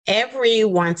every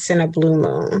once in a blue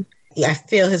moon, I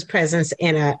feel his presence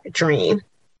in a dream.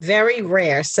 Very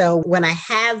rare. So when I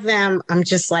have them, I'm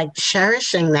just like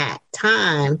cherishing that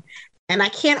time. And I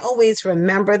can't always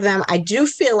remember them. I do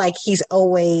feel like he's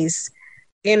always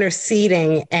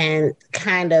interceding and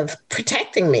kind of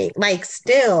protecting me, like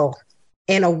still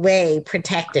in a way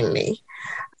protecting me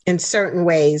in certain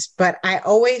ways. But I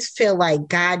always feel like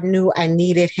God knew I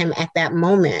needed him at that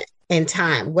moment in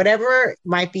time. Whatever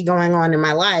might be going on in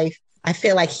my life, I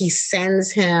feel like he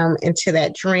sends him into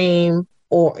that dream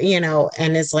or,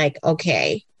 and is like,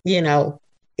 okay,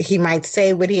 he might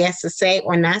say what he has to say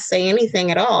or not say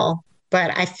anything at all.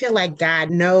 But I feel like God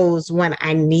knows when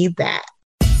I need that.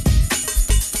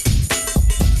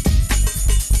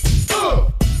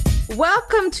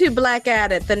 Welcome to Black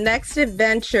Addict, the next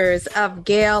adventures of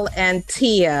Gail and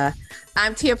Tia.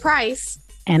 I'm Tia Price.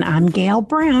 And I'm Gail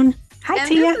Brown. Hi,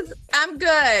 Tia. I'm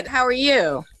good. How are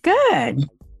you? Good.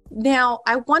 Now,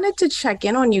 I wanted to check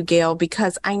in on you, Gail,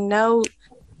 because I know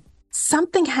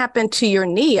something happened to your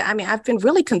knee. I mean, I've been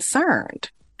really concerned.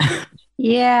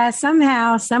 Yeah,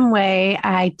 somehow, some way,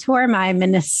 I tore my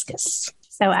meniscus.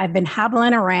 So I've been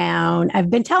hobbling around.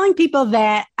 I've been telling people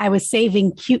that I was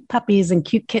saving cute puppies and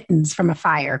cute kittens from a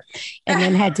fire and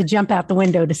then had to jump out the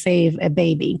window to save a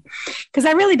baby. Because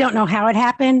I really don't know how it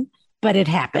happened, but it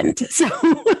happened. So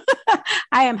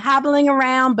I am hobbling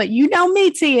around, but you know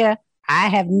me, Tia. I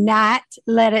have not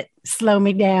let it slow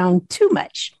me down too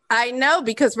much. I know,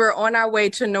 because we're on our way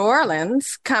to New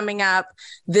Orleans coming up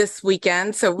this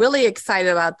weekend. So really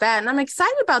excited about that. And I'm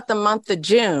excited about the month of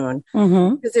June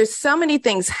because there's so many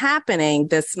things happening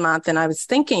this month. And I was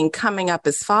thinking coming up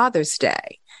is Father's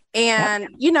Day. And,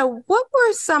 what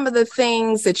were some of the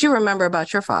things that you remember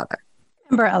about your father?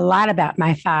 I remember a lot about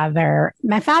my father.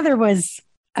 My father was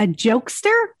a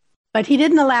jokester, but he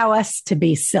didn't allow us to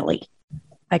be silly.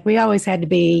 Like we always had to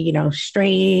be,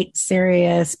 straight,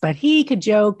 serious, but he could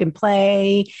joke and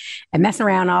play and mess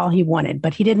around all he wanted.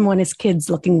 But he didn't want his kids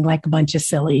looking like a bunch of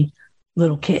silly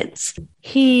little kids.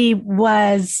 He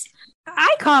was,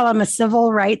 I call him a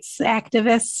civil rights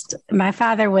activist. My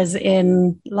father was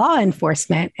in law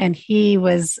enforcement, and he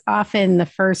was often the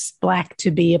first Black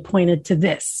to be appointed to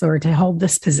this or to hold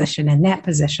this position and that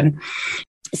position.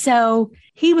 So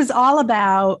he was all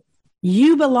about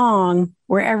you belong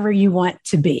wherever you want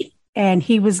to be. And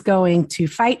he was going to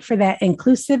fight for that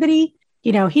inclusivity.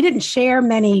 He didn't share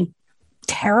many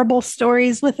terrible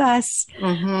stories with us,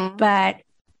 but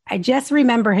I just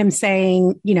remember him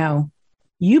saying,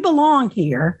 you belong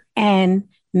here and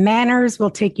manners will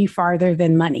take you farther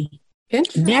than money.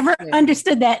 Never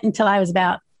understood that until I was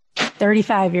about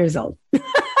 35 years old,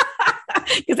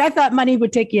 because I thought money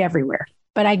would take you everywhere,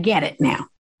 but I get it now.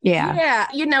 Yeah.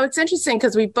 It's interesting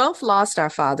because we both lost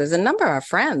our fathers. A number of our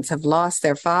friends have lost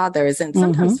their fathers. And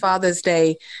sometimes Father's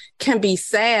Day can be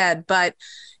sad. But,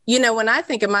 when I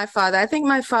think of my father, I think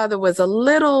my father was a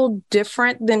little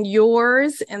different than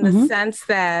yours in the sense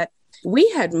that we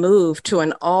had moved to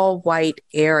an all-white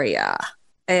area.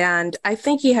 And I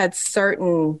think he had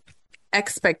certain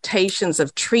expectations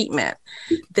of treatment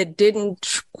that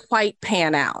didn't quite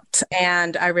pan out.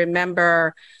 And I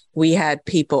remember we had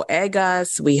people egg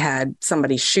us. We had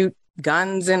somebody shoot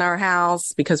guns in our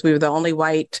house because we were the only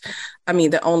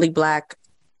Black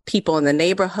people in the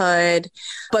neighborhood.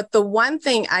 But the one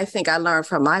thing I think I learned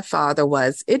from my father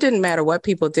was it didn't matter what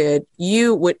people did.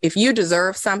 If you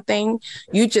deserve something,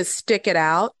 you just stick it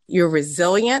out. You're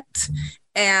resilient.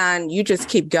 And you just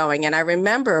keep going. And I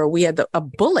remember we had a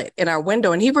bullet in our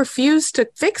window and he refused to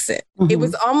fix it. It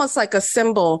was almost like a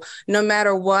symbol. No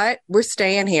matter what, we're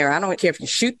staying here. I don't care if you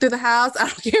shoot through the house. I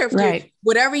don't care if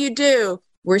whatever you do,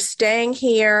 we're staying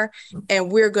here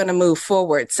and we're going to move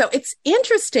forward. So it's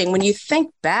interesting when you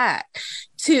think back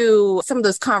to some of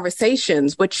those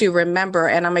conversations, what you remember.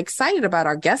 And I'm excited about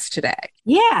our guest today.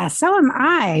 Yeah, so am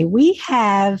I. We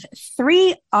have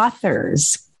 3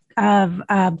 authors of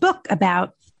a book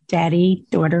about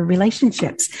daddy-daughter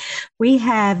relationships. We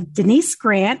have Denise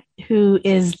Grant, who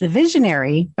is the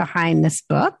visionary behind this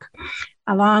book,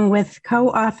 along with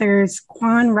co-authors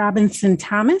Quan Robinson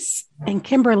Thomas and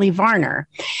Kimberly Varner.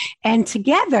 And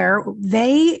together,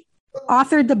 they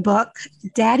authored the book,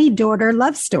 Daddy-Daughter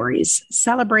Love Stories,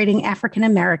 Celebrating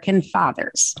African-American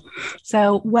Fathers.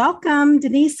 So welcome,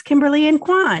 Denise, Kimberly, and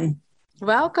Quan.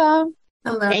 Welcome.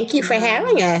 Hello. Thank you for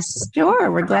having us.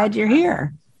 Sure. We're glad you're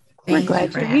here. We're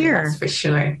glad you're here. For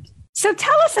sure. So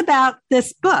tell us about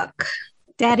this book,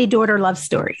 Daddy-Daughter Love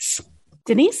Stories.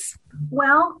 Denise?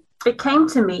 Well, it came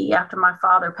to me after my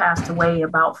father passed away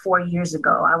about 4 years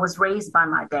ago. I was raised by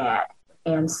my dad.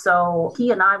 And so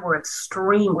he and I were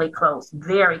extremely close,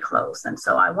 very close. And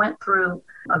so I went through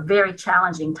a very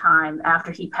challenging time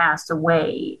after he passed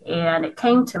away. And it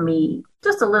came to me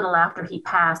just a little after he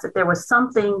passed that there was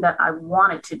something that I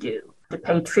wanted to do to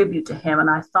pay tribute to him. And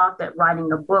I thought that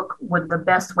writing a book was the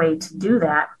best way to do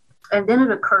that. And then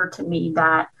it occurred to me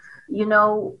that,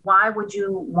 why would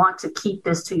you want to keep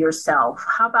this to yourself?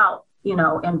 How about,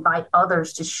 invite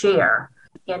others to share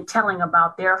in telling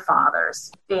about their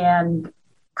fathers and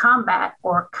combat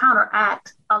or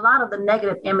counteract a lot of the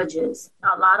negative images,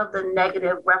 a lot of the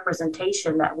negative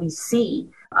representation that we see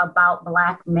about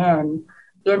Black men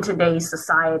in today's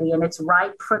society. And it's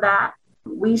ripe for that.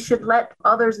 We should let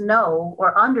others know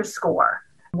or underscore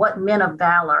what men of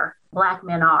valor Black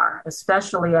men are,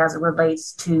 especially as it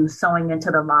relates to sowing into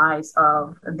the lives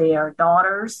of their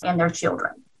daughters and their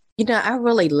children. I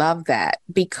really love that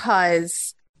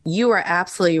because you are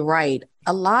absolutely right.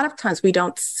 A lot of times we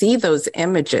don't see those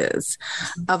images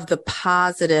of the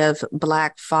positive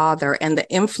Black father and the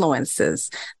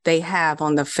influences they have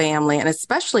on the family and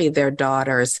especially their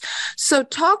daughters. So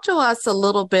talk to us a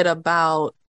little bit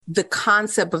about the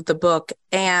concept of the book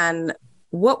and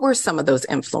what were some of those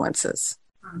influences?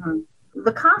 Mm-hmm.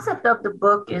 The concept of the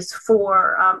book is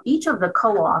for each of the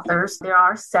co-authors, there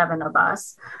are 7 of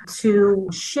us, to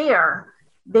share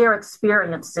their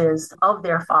experiences of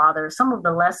their fathers, some of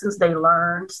the lessons they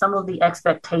learned, some of the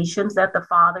expectations that the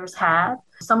fathers had,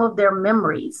 some of their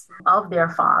memories of their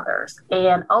fathers.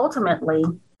 And ultimately,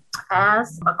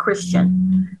 as a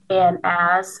Christian and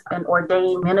as an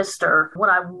ordained minister, what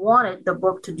I wanted the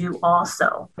book to do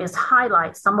also is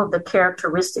highlight some of the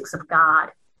characteristics of God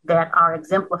that are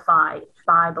exemplified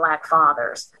by Black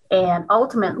fathers. And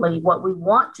ultimately, what we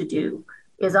want to do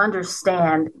is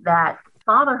understand that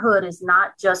fatherhood is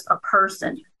not just a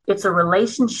person, it's a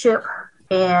relationship,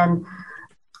 and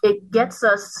it gets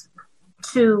us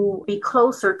to be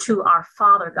closer to our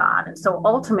Father God. And so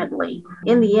ultimately,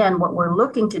 in the end, what we're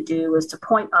looking to do is to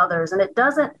point others, and it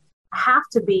doesn't have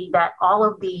to be that all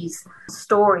of these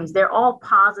stories, they're all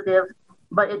positive,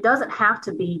 but it doesn't have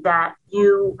to be that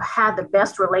you had the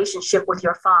best relationship with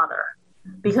your father,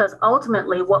 because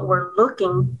ultimately what we're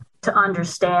looking to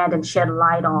understand and shed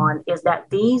light on is that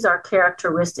these are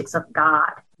characteristics of God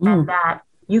and that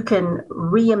you can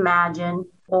reimagine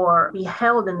or be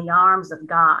held in the arms of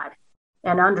God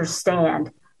and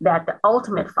understand that the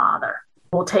ultimate Father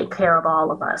will take care of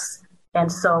all of us.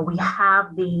 And so we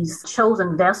have these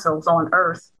chosen vessels on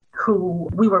earth who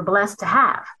we were blessed to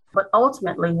have. But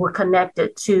ultimately, we're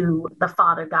connected to the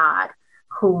Father God,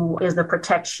 who is the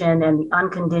protection and the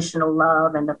unconditional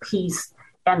love and the peace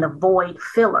and the void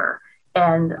filler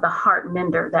and the heart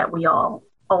mender that we all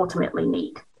ultimately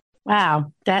need.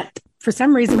 Wow. That, for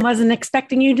some reason, wasn't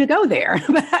expecting you to go there.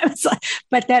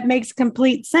 But that makes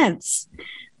complete sense.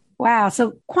 Wow.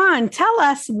 So, Quan, tell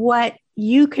us what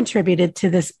you contributed to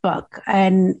this book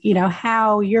and,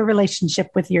 how your relationship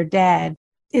with your dad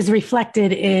is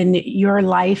reflected in your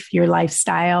life, your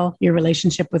lifestyle, your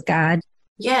relationship with God.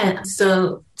 Yeah.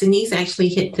 So Denise actually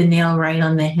hit the nail right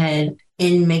on the head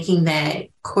in making that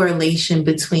correlation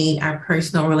between our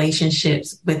personal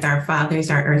relationships with our fathers,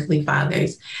 our earthly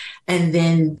fathers, and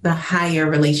then the higher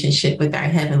relationship with our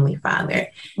heavenly Father.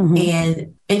 Mm-hmm.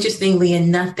 And interestingly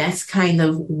enough, that's kind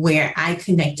of where I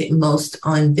connected most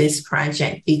on this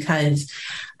project because,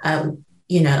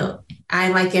 I,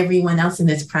 like everyone else in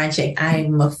this project,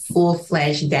 I'm a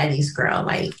full-fledged daddy's girl,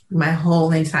 like my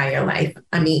whole entire life.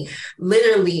 I mean,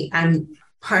 literally, I'm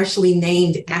partially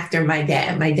named after my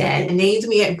dad. My dad named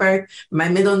me at birth. My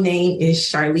middle name is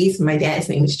Charlize. My dad's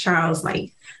name is Charles.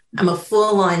 Like, I'm a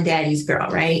full-on daddy's girl,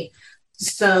 right?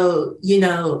 So,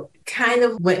 kind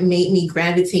of what made me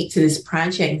gravitate to this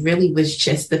project really was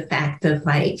just the fact of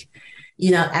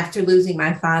after losing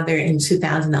my father in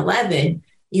 2011,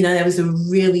 that was a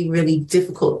really, really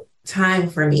difficult time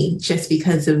for me just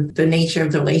because of the nature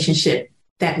of the relationship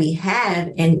that we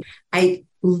had. And I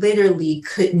literally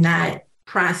could not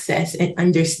process and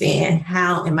understand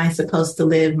how am I supposed to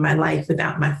live my life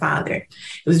without my father. It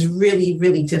was really,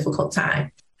 really difficult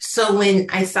time. So when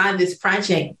I saw this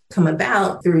project come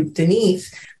about through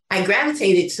Denise, I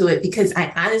gravitated to it because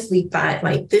I honestly thought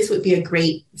this would be a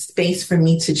great space for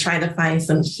me to try to find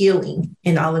some healing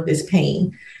in all of this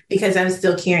pain, because I was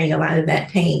still carrying a lot of that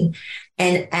pain.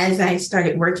 And as I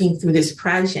started working through this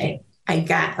project, I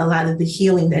got a lot of the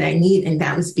healing that I need. And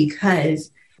that was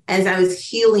because as I was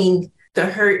healing the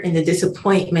hurt and the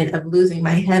disappointment of losing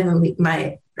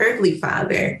my earthly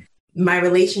father, my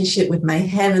relationship with my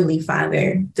heavenly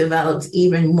Father developed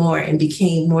even more and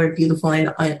became more beautiful,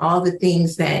 and all the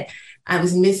things that I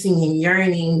was missing and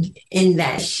yearning in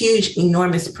that huge,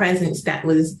 enormous presence that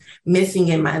was missing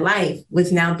in my life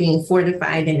was now being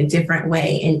fortified in a different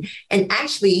way. And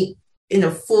actually, in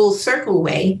a full circle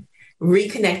way,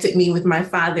 reconnected me with my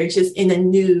father just in a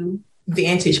new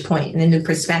vantage point and a new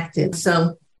perspective.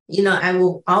 So, I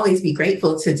will always be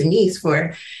grateful to Denise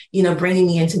for, bringing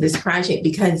me into this project,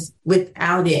 because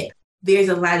without it, there's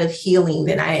a lot of healing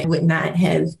that I would not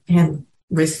have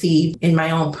received in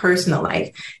my own personal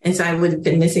life. And so I would have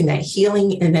been missing that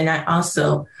healing. And then I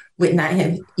also would not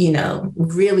have,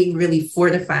 really, really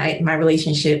fortified my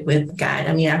relationship with God.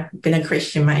 I mean, I've been a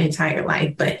Christian my entire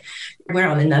life, but we're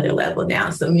on another level now.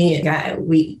 So me and God,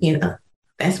 we,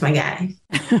 that's my guy.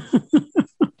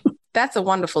 That's a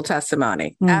wonderful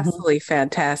testimony. Mm-hmm. Absolutely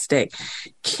fantastic.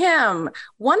 Kim,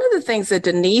 one of the things that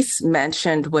Denise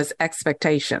mentioned was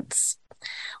expectations.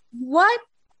 What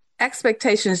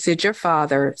expectations did your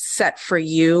father set for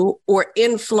you or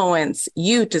influence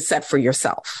you to set for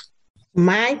yourself?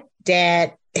 My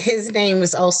dad, his name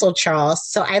was also Charles.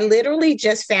 So I literally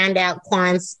just found out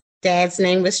Quan's dad's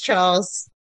name was Charles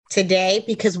today,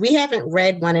 because we haven't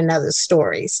read one another's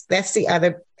stories. That's the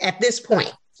other, at this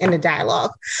point in the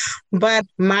dialogue. But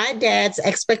my dad's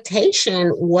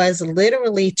expectation was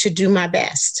literally to do my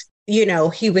best.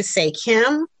 He would say,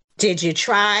 Kim, did you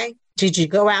try? Did you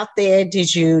go out there?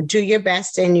 Did you do your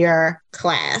best in your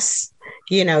class?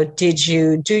 Did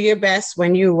you do your best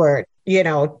when you were,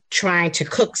 trying to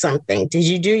cook something? Did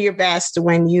you do your best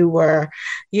when you were,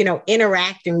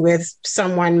 interacting with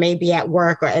someone maybe at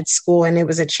work or at school and it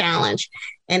was a challenge?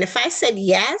 And if I said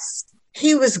yes,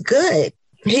 he was good.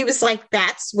 He was like,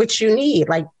 that's what you need.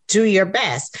 Like, do your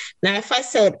best. Now, if I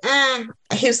said,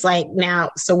 he was like,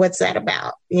 now, so what's that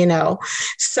about?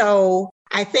 So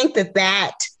I think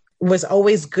that was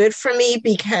always good for me,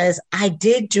 because I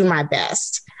did do my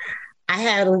best. I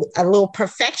had a little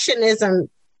perfectionism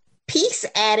piece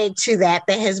added to that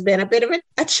has been a bit of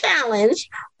a challenge,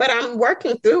 but I'm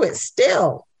working through it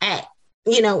still at,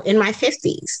 in my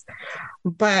 50s.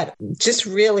 But just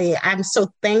really, I'm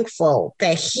so thankful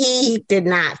that he did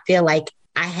not feel like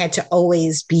I had to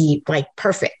always be like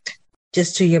perfect.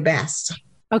 Just do your best.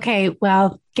 Okay,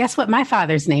 well, guess what my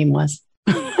father's name was?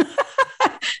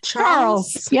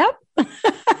 Charles. Yep.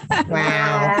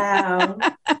 Wow.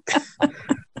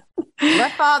 My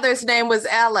father's name was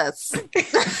Ellis.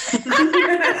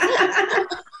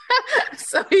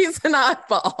 So he's an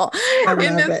oddball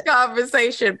in this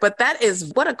conversation, but that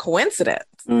is what a coincidence.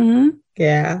 Mm-hmm.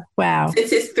 Yeah. Wow.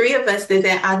 Since it's three of us, does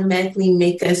that automatically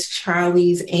make us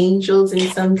Charlie's Angels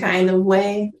in some kind of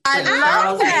way? I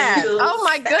love that. Angels. Oh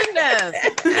my goodness.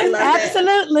 I love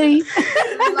Absolutely.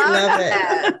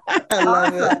 I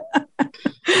love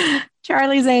it.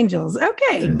 Charlie's Angels.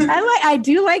 Okay. I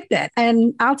do like that.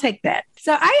 And I'll take that.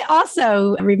 So I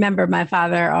also remember my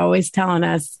father always telling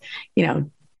us,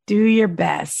 do your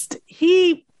best.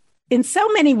 He, in so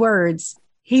many words,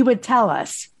 he would tell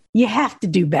us, you have to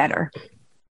do better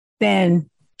than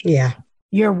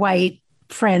your white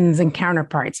friends and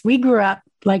counterparts. We grew up,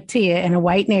 like Tia, in a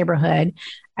white neighborhood.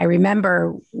 I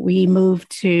remember we moved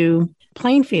to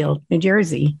Plainfield, New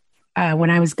Jersey, when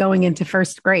I was going into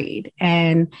first grade.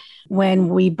 And when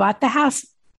we bought the house,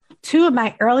 two of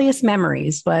my earliest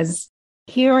memories was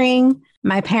hearing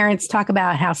my parents talk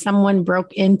about how someone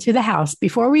broke into the house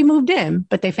before we moved in,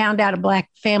 but they found out a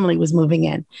Black family was moving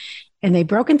in. And they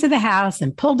broke into the house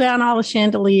and pulled down all the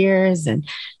chandeliers and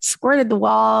squirted the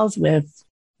walls with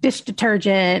dish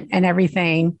detergent and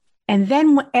everything. And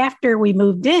then after we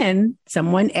moved in,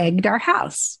 someone egged our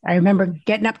house. I remember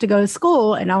getting up to go to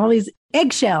school and all these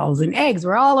eggshells and eggs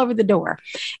were all over the door.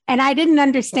 And I didn't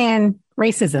understand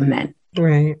racism then.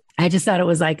 Right. I just thought it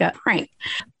was like a prank.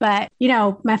 But,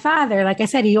 my father, like I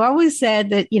said, he always said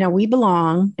that, we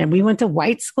belong, and we went to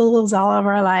white schools all of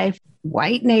our life,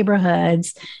 white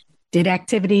neighborhoods, did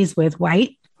activities with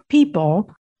white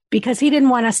people, because he didn't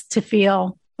want us to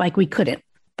feel like we couldn't.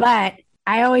 But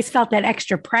I always felt that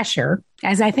extra pressure,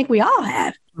 as I think we all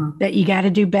have, that you got to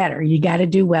do better. You got to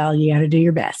do well. You got to do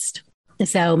your best.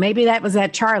 So maybe that was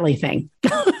that Charlie thing.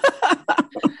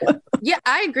 Yeah,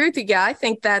 I agree with you. Yeah, I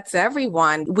think that's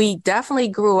everyone. We definitely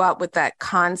grew up with that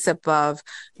concept of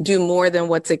do more than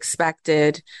what's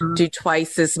expected, do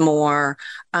twice as more,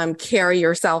 carry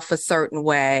yourself a certain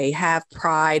way, have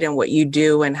pride in what you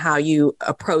do and how you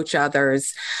approach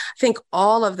others. I think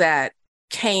all of that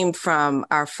came from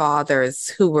our fathers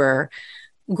who were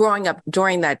growing up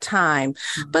during that time.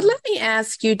 But let me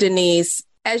ask you, Denise,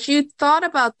 as you thought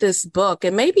about this book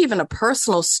and maybe even a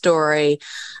personal story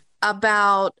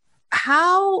about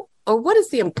how or what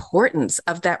is the importance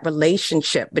of that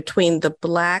relationship between the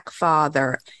Black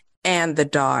father and the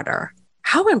daughter.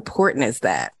 How important is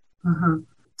that? Mm-hmm.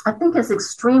 I think it's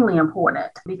extremely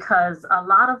important because a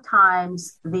lot of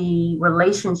times the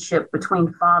relationship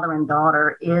between father and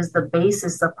daughter is the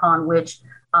basis upon which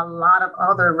a lot of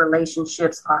other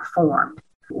relationships are formed.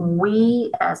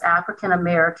 We, as African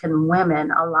American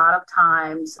women, a lot of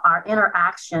times our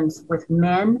interactions with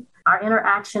men, our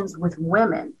interactions with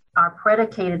women are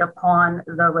predicated upon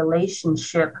the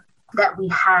relationship that we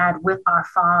had with our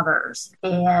fathers.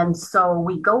 And so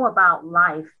we go about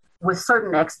life with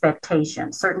certain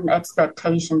expectations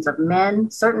of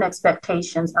men, certain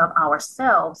expectations of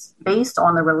ourselves based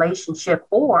on the relationship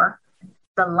or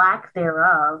the lack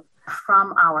thereof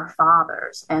from our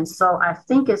fathers. And so I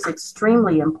think it's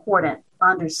extremely important to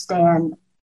understand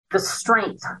the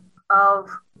strength of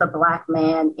the Black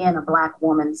man in a Black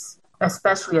woman's,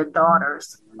 especially a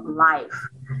daughter's life.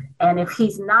 And if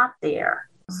he's not there,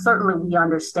 certainly we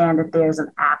understand that there's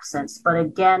an absence. But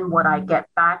again, what I get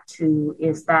back to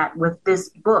is that with this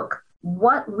book,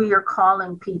 what we are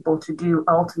calling people to do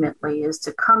ultimately is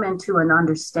to come into an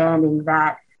understanding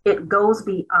that it goes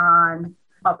beyond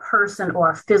a person or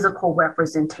a physical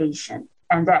representation,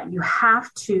 and that you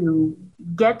have to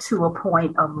get to a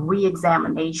point of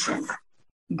re-examination.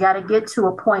 You got to get to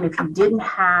a point, if you didn't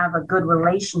have a good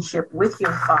relationship with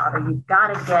your father, you've got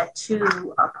to get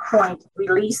to a point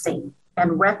releasing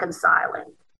and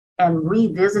reconciling and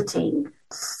revisiting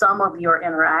some of your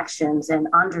interactions and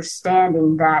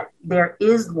understanding that there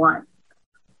is one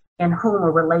in whom a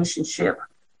relationship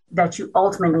that you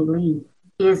ultimately leave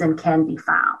is and can be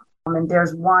found. And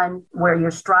there's one where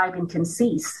your striving can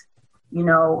cease,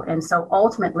 and so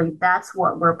ultimately that's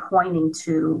what we're pointing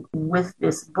to with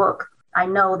this book. I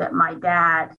know that my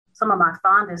dad, some of my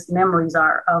fondest memories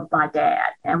are of my dad,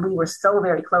 and we were so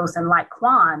very close. And like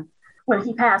Quan, when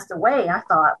he passed away, I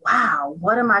thought, wow,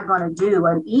 what am I going to do?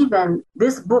 And even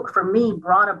this book for me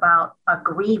brought about a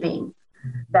grieving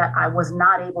that I was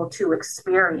not able to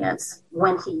experience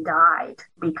when he died,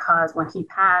 because when he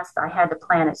passed, I had to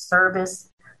plan his service.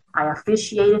 I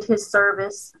officiated his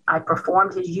service. I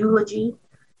performed his eulogy.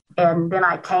 And then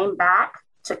I came back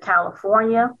to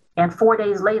California. And 4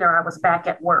 days later, I was back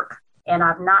at work. And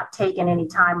I've not taken any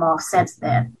time off since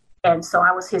then. And so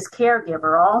I was his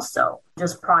caregiver also,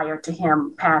 just prior to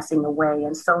him passing away.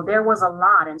 And so there was a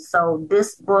lot. And so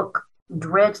this book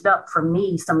dredged up for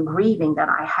me some grieving that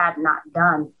I had not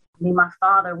done. Me and my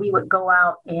father, we would go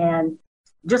out and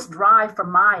just drive for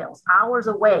miles, hours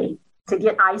away to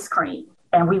get ice cream.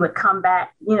 And we would come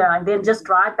back, and then just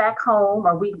drive back home,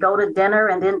 or we'd go to dinner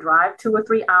and then drive 2 or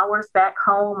 3 hours back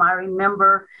home. I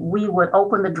remember we would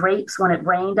open the drapes when it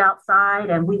rained outside,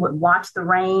 and we would watch the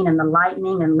rain and the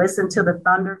lightning and listen to the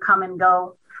thunder come and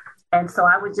go. And so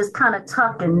I would just kind of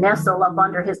tuck and nestle up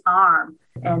under his arm.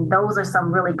 And those are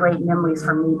some really great memories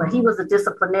for me. But he was a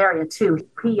disciplinarian too.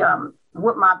 He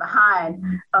whooped my behind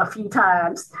a few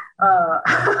times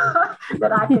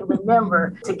that I can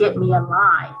remember to get me in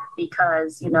line,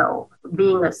 because,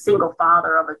 being a single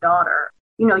father of a daughter,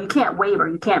 you can't waver,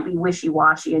 you can't be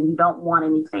wishy-washy, and you don't want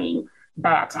anything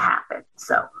bad to happen.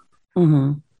 So.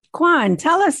 Mm-hmm. Quan,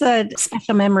 tell us a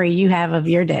special memory you have of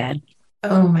your dad.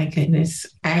 Oh my goodness.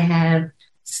 I have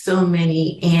so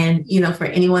many. And, for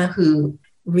anyone who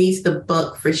reads the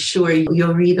book, for sure,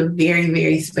 you'll read a very,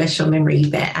 very special memory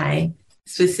that I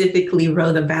specifically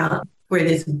wrote about for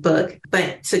this book.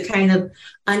 But to kind of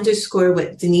underscore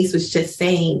what Denise was just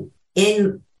saying,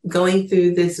 in going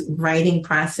through this writing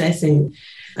process and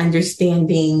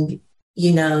understanding,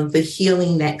 the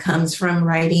healing that comes from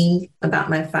writing about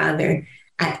my father,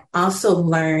 I also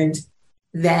learned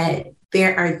that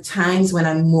there are times when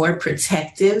I'm more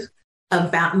protective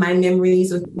about my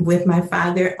memories with my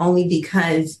father, only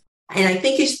because, and I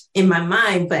think it's in my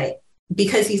mind, but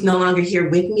because he's no longer here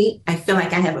with me, I feel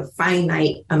like I have a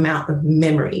finite amount of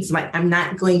memories. Like I'm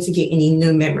not going to get any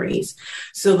new memories.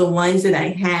 So the ones that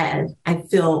I have, I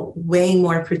feel way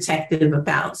more protective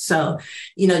about. So,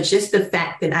 just the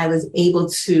fact that I was able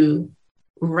to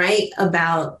write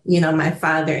about, my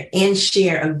father and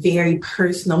share a very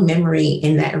personal memory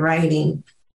in that writing,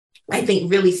 I think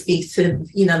really speaks to,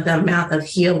 the amount of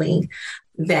healing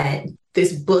that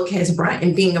this book has brought,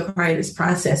 and being a part of this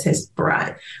process has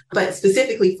brought. But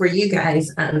specifically for you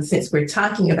guys, since we're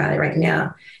talking about it right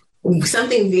now,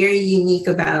 something very unique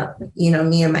about,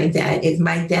 me and my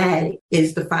dad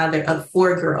is the father of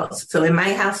 4 girls. So in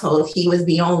my household, he was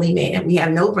the only man. We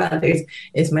have no brothers.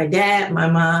 It's my dad, my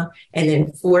mom, and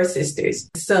then 4 sisters.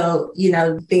 So,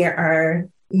 there are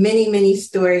many, many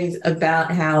stories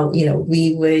about how,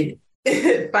 we would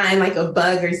find like a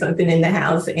bug or something in the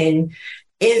house and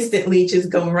instantly just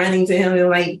go running to him and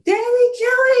like, Daddy, kill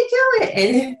kill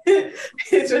it. And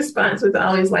his response was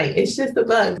always like, it's just a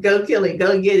bug. Go kill it.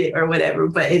 Go get it or whatever.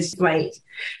 But it's like,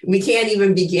 we can't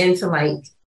even begin to like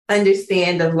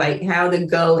understand of like how to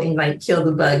go and like kill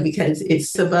the bug because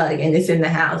it's a bug and it's in the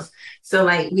house. So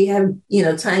like we have,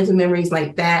 tons of memories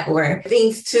like that, or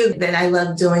things too that I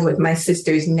love doing with my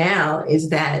sisters now is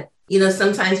that,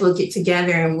 sometimes we'll get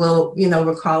together and we'll,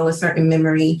 recall a certain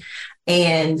memory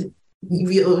and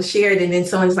we'll share it. And then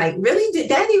someone's like, really? Did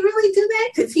Daddy really do that?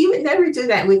 Because he would never do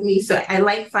that with me. So I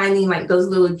like finding like those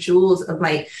little jewels of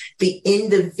like the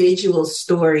individual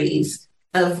stories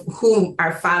of who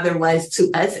our father was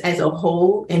to us as a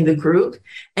whole in the group,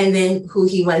 and then who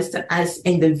he was to us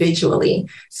individually.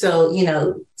 So,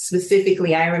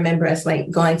 specifically, I remember us like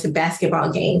going to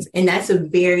basketball games, and that's a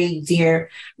very dear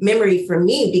memory for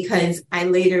me because I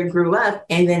later grew up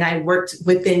and then I worked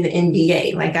within the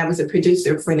NBA. Like I was a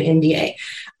producer for the NBA.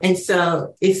 And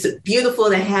so it's beautiful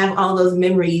to have all those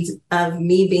memories of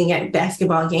me being at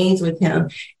basketball games with him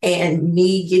and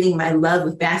me getting my love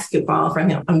of basketball from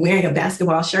him. I'm wearing a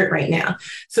basketball shirt right now.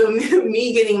 So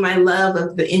me getting my love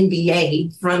of the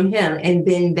NBA from him. And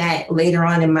then that later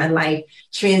on in my life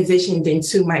transitioned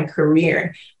into my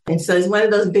career. And so it's one of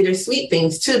those bittersweet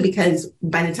things too, because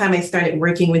by the time I started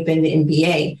working within the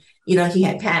NBA, he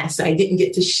had passed. So I didn't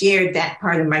get to share that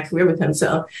part of my career with him.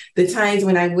 So the times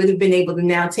when I would have been able to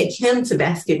now take him to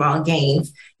basketball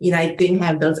games, I didn't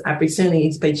have those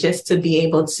opportunities, but just to be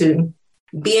able to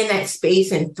be in that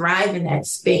space and thrive in that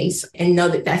space and know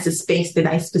that that's a space that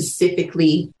I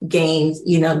specifically gained,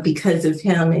 because of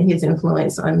him and his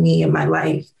influence on me and my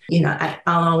life.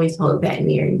 I'll always hold that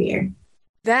near and dear.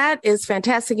 That is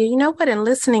fantastic. You know what? In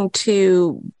listening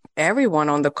to everyone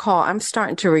on the call, I'm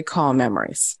starting to recall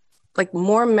memories. Like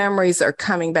more memories are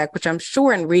coming back, which I'm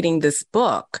sure in reading this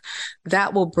book,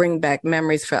 that will bring back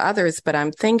memories for others. But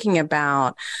I'm thinking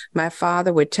about my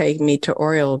father would take me to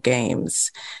Oriole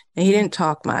games and he didn't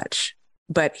talk much,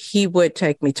 but he would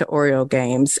take me to Oriole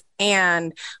games.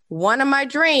 And one of my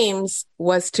dreams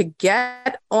was to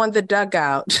get on the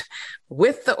dugout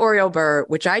with the Oriole bird,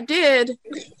 which I did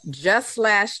just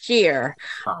last year.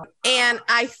 And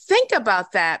I think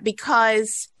about that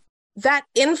because that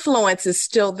influence is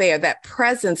still there. That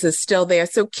presence is still there.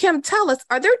 So Kim, tell us,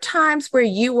 are there times where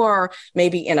you are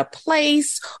maybe in a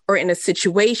place or in a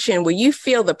situation where you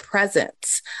feel the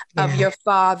presence of your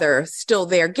father still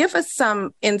there? Give us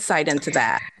some insight into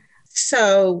that.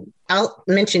 So I'll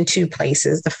mention two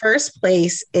places. The first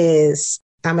place is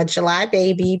I'm a July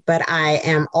baby, but I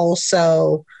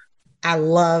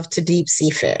love to deep sea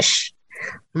fish.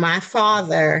 My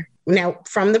father, now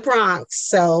from the Bronx,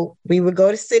 so we would go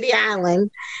to City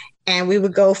Island and we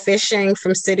would go fishing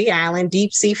from City Island,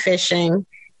 deep sea fishing.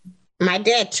 My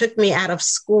dad took me out of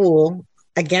school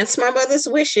against my mother's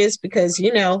wishes because,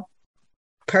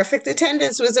 perfect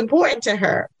attendance was important to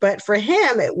her. But for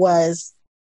him, it was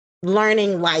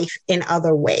learning life in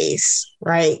other ways,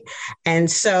 right? And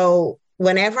so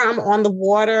whenever I'm on the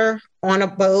water, on a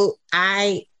boat,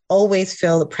 I always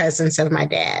feel the presence of my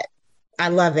dad. I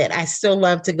love it. I still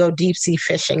love to go deep sea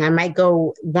fishing. I might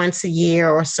go once a year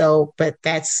or so, but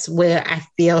that's where I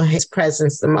feel his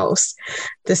presence the most.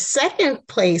 The second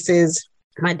place is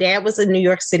my dad was a New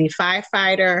York City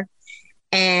firefighter,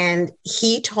 and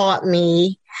he taught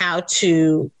me how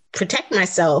to protect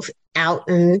myself out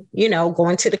and,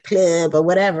 going to the club or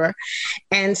whatever.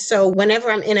 And so whenever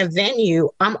I'm in a venue,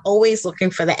 I'm always looking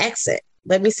for the exit.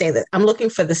 Let me say that I'm looking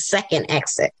for the second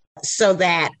exit so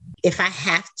that if I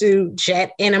have to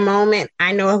jet in a moment,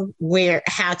 I know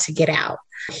how to get out.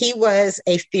 He was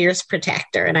a fierce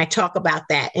protector. And I talk about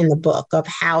that in the book of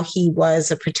how he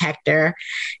was a protector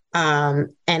and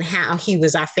how he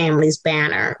was our family's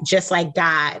banner, just like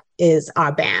God is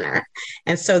our banner.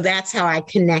 And so that's how I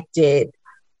connected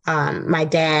my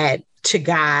dad to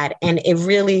God. And it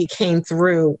really came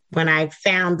through when I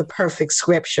found the perfect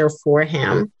scripture for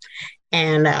him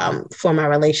and for my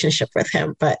relationship with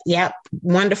him. But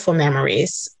wonderful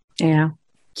memories. Yeah.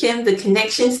 Kim, the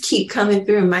connections keep coming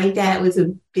through. My dad was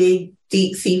a big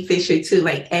deep sea fisher too.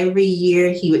 Like every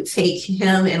year he would take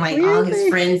him and all his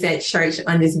friends at church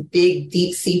on this big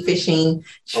deep sea fishing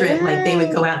trip. Like they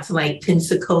would go out to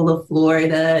Pensacola,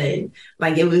 Florida. And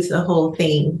it was the whole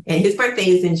thing. And his birthday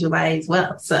is in July as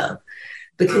well. So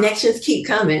the connections keep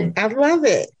coming. I love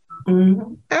it.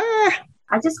 Mm-hmm.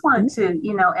 I just wanted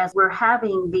to, as we're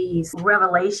having these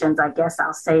revelations, I guess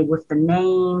I'll say, with the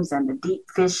names and the deep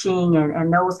fishing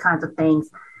and those kinds of things,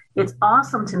 it's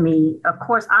awesome to me. Of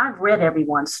course, I've read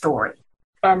everyone's story.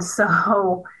 And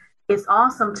so it's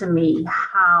awesome to me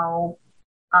how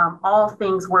all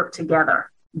things work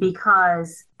together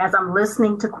because as I'm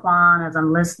listening to Quan, as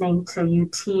I'm listening to you,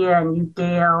 Tia, and you,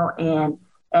 Gail,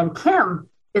 and Kim,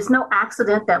 it's no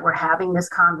accident that we're having this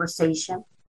conversation.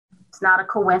 It's not a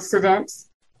coincidence.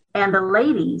 And the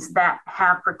ladies that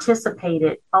have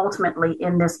participated ultimately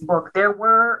in this book, there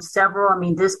were several. I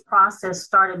mean, this process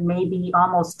started maybe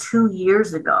almost 2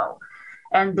 years ago.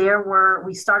 And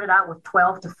we started out with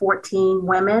 12 to 14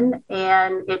 women,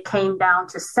 and it came down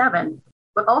to 7.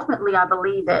 But ultimately, I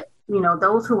believe that,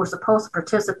 those who were supposed to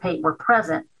participate were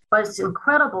present. But it's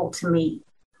incredible to me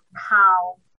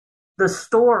how the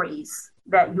stories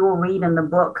that you'll read in the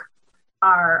book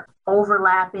are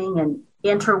overlapping and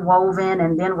interwoven,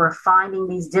 and then we're finding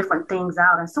these different things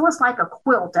out. And so it's like a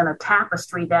quilt and a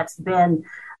tapestry that's been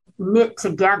knit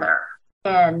together.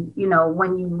 And,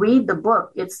 when you read the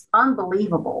book, it's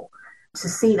unbelievable to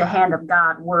see the hand of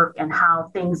God work and how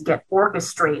things get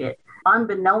orchestrated,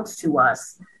 unbeknownst to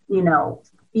us,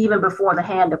 even before the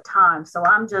hand of time. So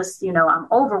I'm just, I'm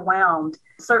overwhelmed,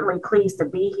 certainly pleased to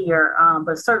be here,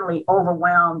 but certainly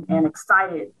overwhelmed and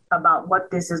excited about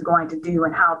what this is going to do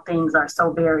and how things are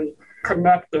so very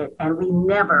connected, and we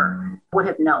never would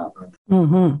have known.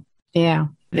 Mm-hmm. Yeah,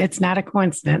 it's not a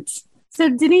coincidence. So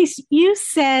Denise, you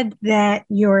said that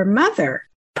your mother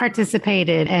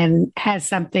participated and has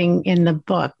something in the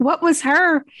book. What was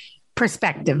her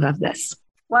perspective of this?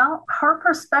 Well, her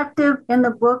perspective in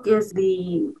the book is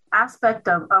the aspect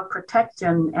of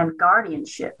protection and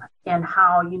guardianship, and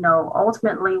how,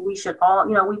 ultimately we should all,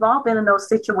 we've all been in those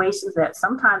situations that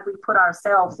sometimes we put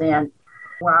ourselves in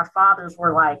where our fathers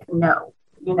were like, no,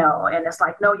 and it's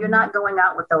like, no, you're not going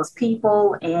out with those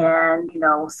people. And,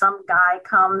 some guy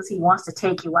comes, he wants to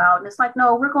take you out. And it's like,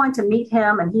 no, we're going to meet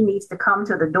him, and he needs to come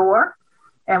to the door,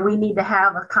 and we need to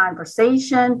have a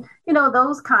conversation,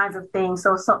 those kinds of things.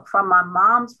 So from my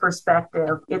mom's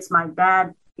perspective, it's my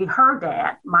dad, her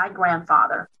dad, my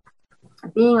grandfather,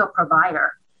 being a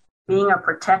provider, being a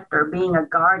protector, being a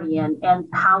guardian, and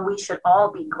how we should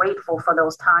all be grateful for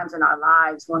those times in our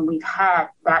lives when we've had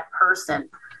that person,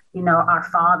 our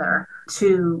father,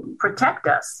 to protect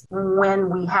us when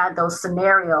we had those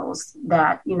scenarios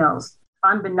that,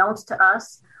 unbeknownst to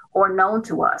us or known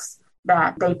to us,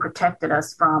 that they protected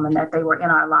us from, and that they were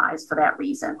in our lives for that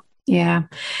reason. Yeah.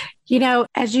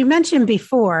 As you mentioned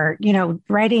before,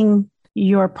 writing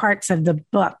your parts of the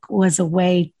book was a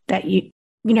way that you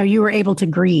were able to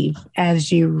grieve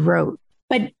as you wrote.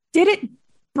 But did it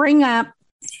bring up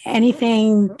any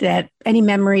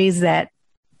memories that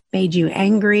made you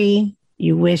angry?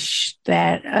 You wish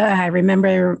that, I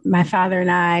remember my father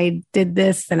and I did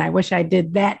this, and I wish I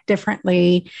did that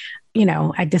differently.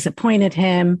 I disappointed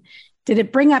him. Did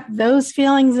it bring up those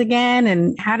feelings again?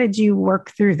 And how did you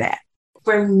work through that?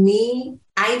 For me,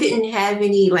 I didn't have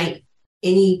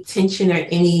any tension or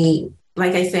any,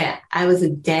 like I said, I was a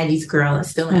daddy's girl and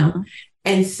still am. Mm-hmm.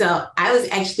 And so I was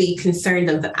actually concerned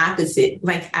of the opposite.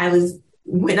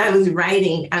 When I was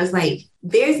writing, I was like,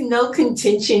 there's no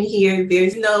contention here.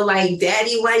 There's no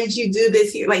daddy, why did you do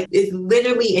this here? It's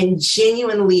literally and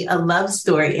genuinely a love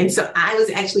story. And so I was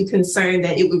actually concerned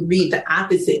that it would read the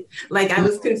opposite. I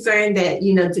was concerned that,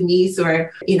 Denise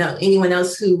or, anyone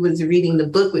else who was reading the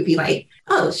book would be like,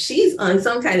 oh, she's on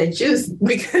some kind of juice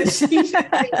because she's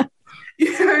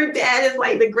her dad is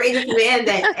the greatest man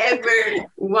that ever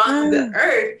walked the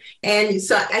earth. And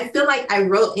so I feel like I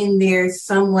wrote in there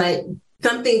something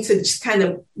to just kind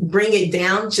of bring it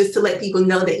down, just to let people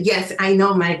know that, yes, I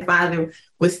know my father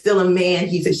was still a man.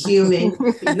 He's a human.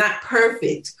 He's not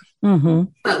perfect. Mm-hmm.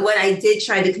 But what I did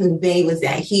try to convey was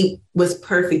that he was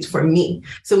perfect for me.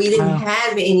 So we didn't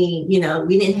have any,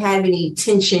 we didn't have any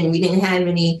tension. We didn't have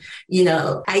any,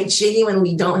 I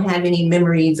genuinely don't have any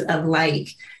memories of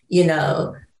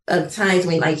of times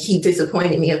when he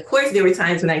disappointed me. Of course, there were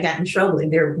times when I got in trouble,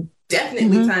 and there were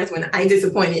definitely times when I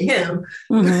disappointed him,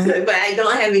 but I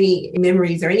don't have any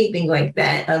memories or anything like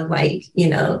that of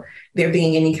there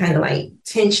being any kind of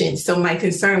tension. So my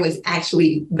concern was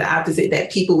actually the opposite,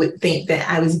 that people would think that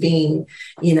I was being,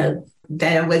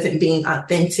 that I wasn't being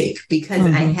authentic because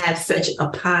I have such a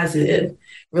positive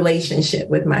relationship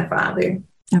with my father.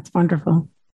 That's wonderful.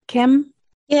 Kim?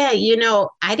 Yeah,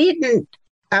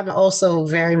 I'm also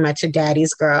very much a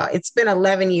daddy's girl. It's been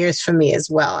 11 years for me as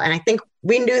well. And I think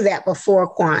we knew that before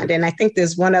Quan. And I think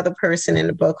there's one other person in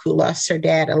the book who lost her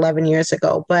dad 11 years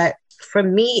ago. But for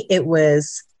me, it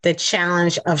was the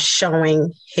challenge of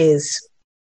showing his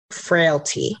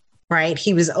frailty, right?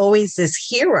 He was always this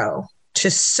hero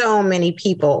to so many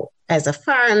people, as a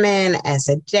fireman, as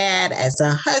a dad, as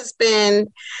a husband,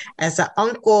 as an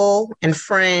uncle and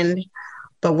friend.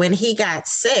 But when he got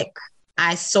sick,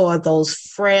 I saw those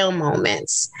frail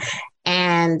moments.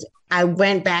 And I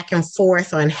went back and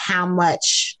forth on how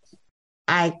much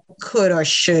I could or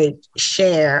should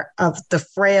share of the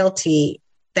frailty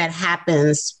that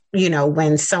happens,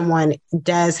 when someone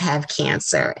does have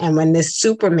cancer and when this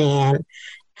Superman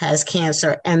has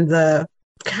cancer, and the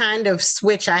kind of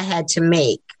switch I had to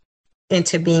make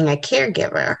into being a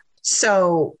caregiver.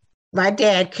 So my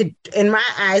dad could, in my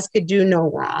eyes, could do no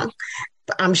wrong.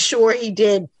 I'm sure he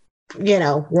did,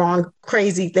 wrong,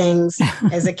 crazy things.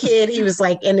 As a kid, he was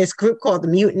like in this group called the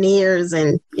Mutineers,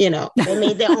 and, they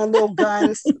made their own little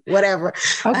guns, whatever.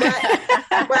 Okay.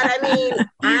 But I mean,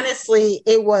 honestly,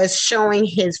 it was showing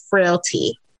his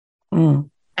frailty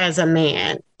as a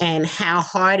man and how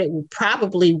hard it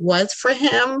probably was for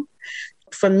him,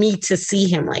 for me to see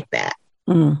him like that.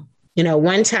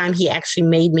 One time he actually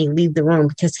made me leave the room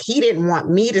because he didn't want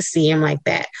me to see him like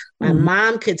that. My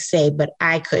mom could say, but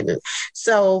I couldn't.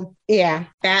 So yeah,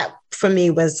 that for me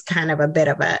was kind of a bit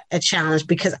of a challenge,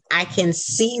 because I can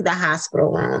see the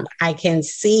hospital room. I can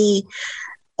see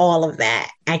all of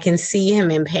that. I can see him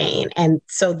in pain. And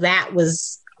so that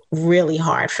was really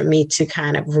hard for me to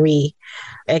kind of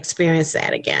re-experience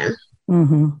that again.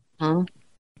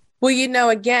 Well,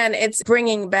 again, it's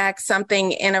bringing back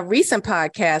something. In a recent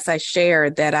podcast, I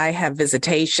shared that I have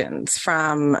visitations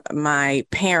from my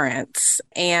parents,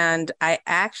 and I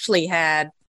actually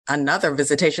had another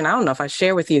visitation. I don't know if I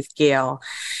share with you, Gail.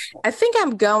 I think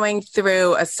I'm going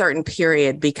through a certain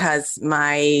period because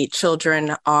my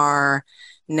children are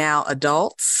now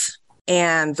adults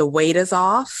and the weight is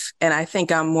off. And I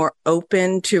think I'm more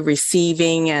open to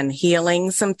receiving and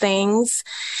healing some things.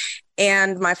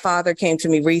 And my father came to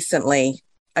me recently,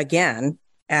 again,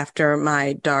 after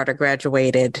my daughter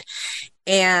graduated,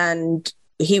 and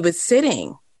he was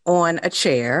sitting on a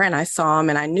chair, and I saw him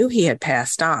and I knew he had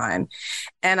passed on.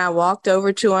 And I walked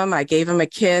over to him. I gave him a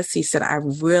kiss. He said, I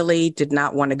really did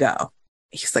not want to go.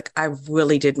 He's like, I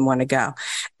really didn't want to go.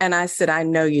 And I said, I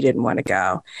know you didn't want to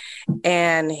go.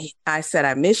 And I said,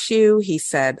 I miss you. He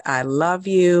said, I love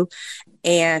you.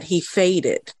 And he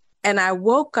faded. And I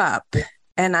woke up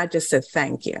and I just said,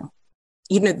 thank you.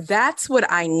 That's what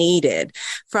I needed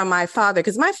from my father,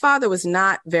 because my father was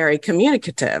not very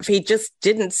communicative. He just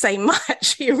didn't say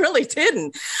much. He really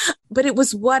didn't. But it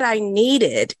was what I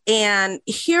needed. And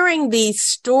hearing these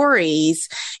stories,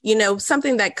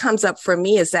 something that comes up for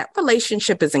me is that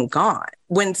relationship isn't gone.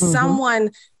 When someone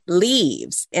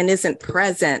leaves and isn't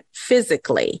present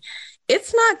physically,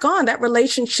 it's not gone. That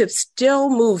relationship still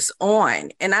moves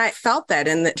on. And I felt that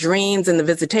in the dreams and the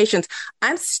visitations.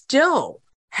 I'm still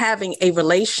having a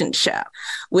relationship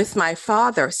with my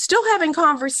father, still having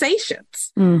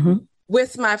conversations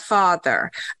with my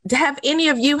father. Have any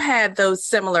of you had those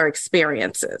similar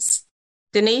experiences?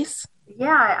 Denise?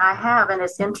 Yeah, I have. And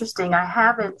it's interesting. I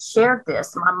haven't shared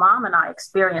this. My mom and I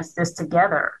experienced this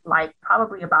together, like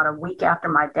probably about a week after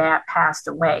my dad passed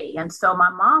away. And so my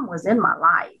mom was in my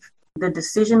life. The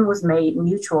decision was made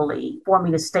mutually for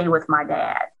me to stay with my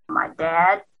dad. My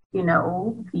dad,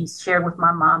 he shared with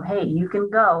my mom, hey, you can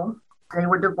go. They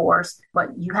were divorced,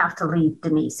 but you have to leave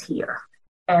Denise here.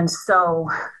 And so,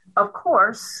 of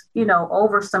course,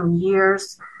 over some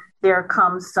years, there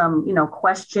comes some,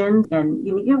 question, and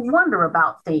you wonder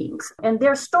about things. And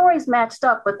their stories matched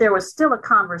up, but there was still a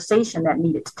conversation that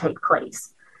needed to take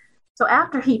place. So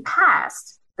after he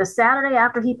passed, the Saturday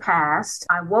after he passed,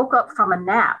 I woke up from a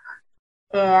nap.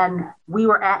 And we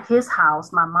were at his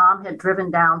house. My mom had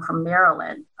driven down from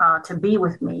Maryland to be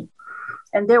with me.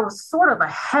 And there was sort of a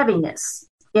heaviness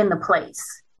in the place.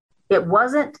 It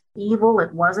wasn't evil.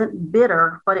 It wasn't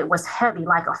bitter, but it was heavy,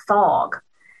 like a fog.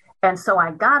 And so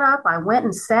I got up, I went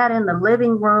and sat in the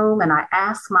living room, and I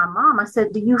asked my mom, I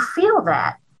said, do you feel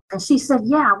that? And she said,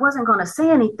 yeah, I wasn't going to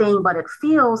say anything, but it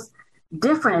feels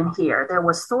different in here. There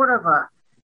was sort of a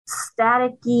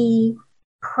staticky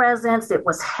presence. It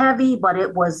was heavy, but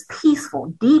it was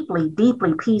peaceful, deeply,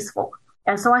 deeply peaceful.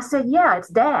 And so I said, yeah, it's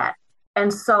Dad.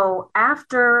 And so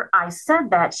after I said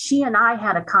that, she and I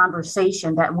had a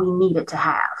conversation that we needed to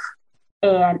have.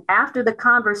 And after the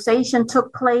conversation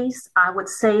took place, I would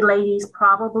say, ladies,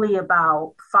 probably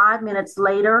about 5 minutes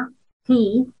later,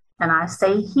 he, and I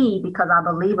say he because I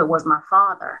believe it was my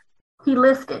father, he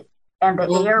lifted and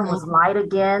the air was light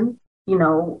again.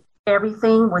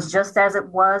 Everything was just as it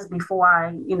was before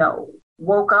I,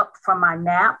 woke up from my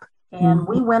nap. And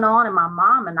we went on, and my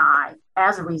mom and I,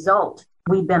 as a result,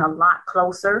 we've been a lot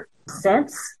closer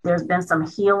since. There's been some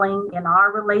healing in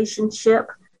our relationship.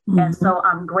 And so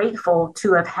I'm grateful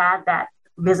to have had that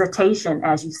visitation,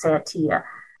 as you said, Tia,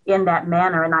 in that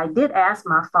manner. And I did ask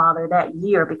my father that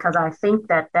year because I think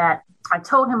that I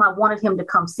told him I wanted him to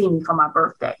come see me for my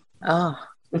birthday. Oh.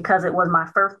 because it was my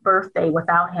first birthday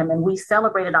without him. And we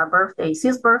celebrated our birthdays.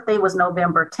 His birthday was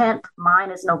November 10th.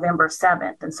 Mine is November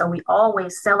 7th. And so we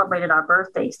always celebrated our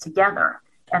birthdays together.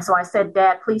 And so I said,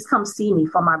 Dad, please come see me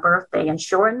for my birthday. And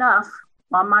sure enough,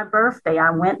 on my birthday,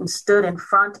 I went and stood in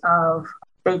front of,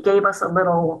 they gave us a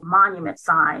little monument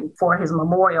sign for his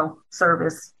memorial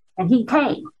service. And he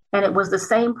came, and it was the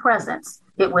same presence.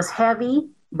 It was heavy,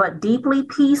 but deeply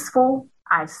peaceful.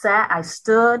 I sat, I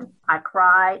stood, I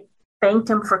cried, thanked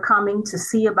him for coming to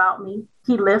see about me.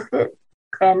 He lifted.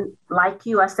 And like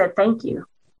you, I said, thank you.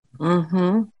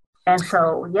 Mm-hmm. And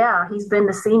so, yeah, he's been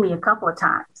to see me a couple of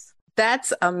times.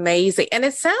 That's amazing. And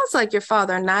it sounds like your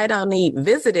father not only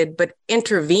visited, but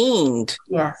intervened.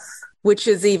 Yes. Which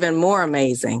is even more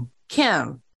amazing.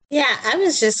 Kim. Yeah, I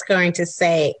was just going to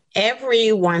say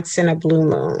every once in a blue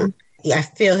moon, I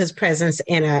feel his presence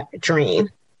in a dream.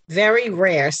 Very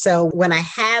rare. So when I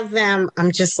have them,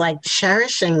 I'm just like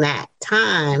cherishing that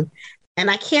time. And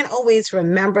I can't always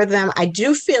remember them. I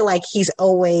do feel like he's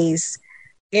always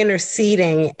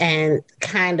interceding and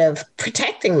kind of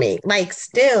protecting me, like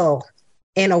still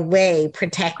in a way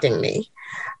protecting me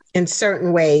in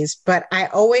certain ways. But I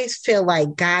always feel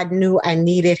like God knew I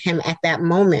needed him at that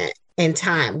moment in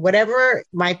time. Whatever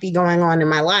might be going on in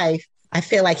my life, I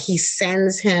feel like he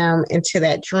sends him into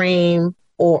that dream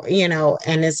or,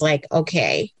 and it's like,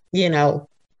 okay,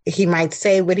 he might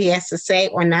say what he has to say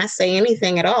or not say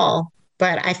anything at all.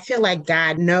 But I feel like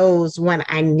God knows when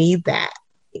I need that,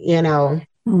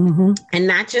 Mm-hmm. and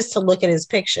not just to look at his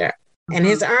picture. And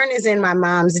his urn is in my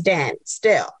mom's den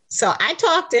still. So I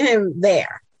talk to him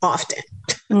there often.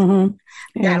 Mm-hmm.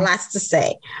 Yeah. Got lots to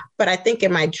say. But I think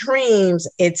in my dreams,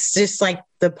 it's just like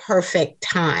the perfect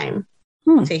time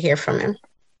to hear from him.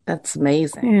 That's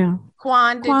amazing. Yeah.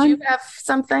 Quan, did you have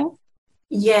something?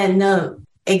 Yeah, no,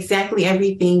 exactly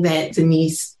everything that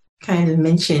Denise kind of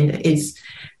mentioned is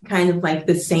kind of like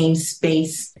the same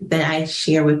space that I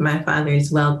share with my father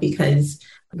as well, because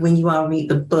when you all read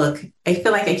the book, I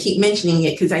feel like I keep mentioning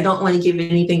it because I don't want to give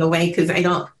anything away because I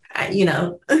don't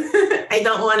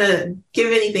want to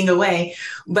give anything away.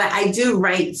 But I do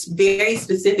write very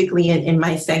specifically in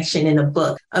my section in the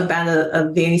book about a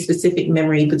very specific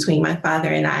memory between my father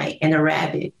and I and a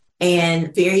rabbit.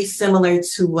 And very similar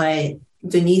to what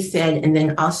Denise said, and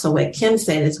then also what Kim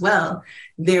said as well,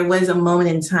 there was a moment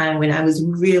in time when I was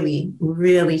really,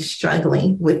 really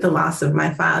struggling with the loss of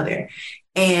my father.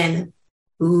 And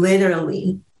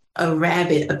literally a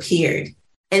rabbit appeared.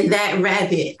 And that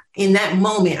rabbit, in that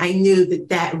moment, I knew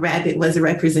that rabbit was a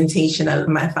representation of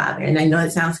my father. And I know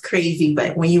it sounds crazy,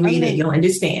 but when you read it, you'll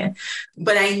understand.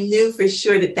 But I knew for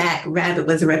sure that rabbit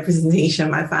was a representation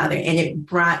of my father. And it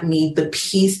brought me the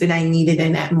peace that I needed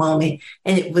in that moment.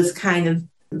 And it was kind of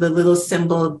the little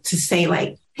symbol to say,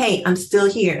 like, hey, I'm still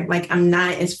here. Like, I'm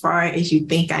not as far as you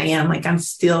think I am. Like, I'm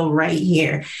still right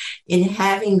here. In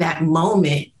having that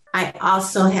moment, I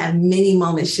also have many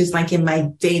moments just like in my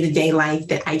day-to-day life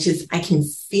that I can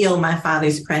feel my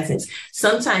father's presence.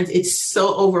 Sometimes it's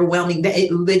so overwhelming that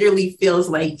it literally feels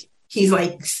like he's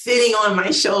like sitting on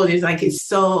my shoulders. Like it's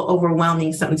so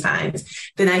overwhelming sometimes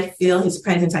that I feel his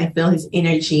presence. I feel his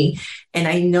energy. And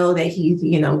I know that he's,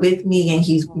 with me and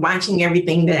he's watching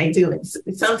everything that I do. And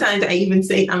sometimes I even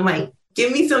say, I'm like,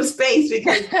 give me some space,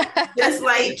 because just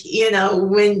like,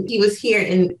 when he was here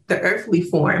in the earthly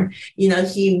form,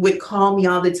 he would call me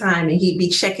all the time and he'd be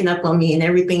checking up on me and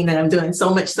everything that I'm doing,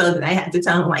 so much so that I had to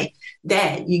tell him, like,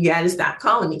 Dad, you got to stop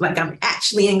calling me. Like, I'm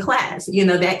actually in class,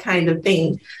 that kind of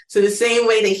thing. So the same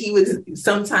way that he was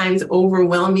sometimes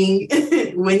overwhelming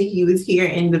when he was here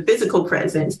in the physical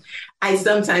presence, I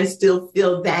sometimes still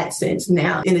feel that sense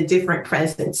now in a different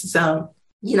presence. So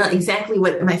exactly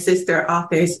what my sister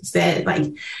authors said,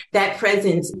 like that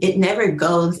presence, it never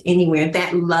goes anywhere.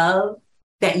 That love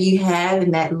that you have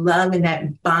and that love and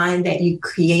that bond that you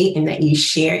create and that you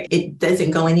share, it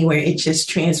doesn't go anywhere. It just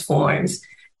transforms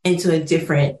into a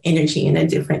different energy in a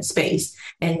different space.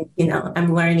 And,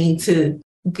 I'm learning to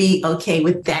be okay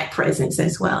with that presence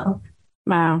as well.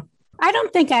 Wow. I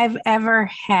don't think I've ever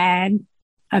had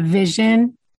a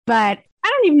vision, but I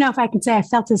don't even know if I can say I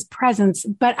felt his presence,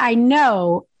 but I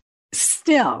know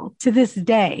still to this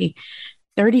day,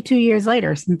 32 years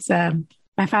later, since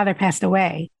my father passed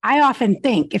away, I often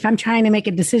think, if I'm trying to make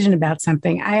a decision about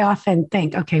something, I often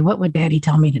think, okay, what would Daddy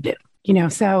tell me to do?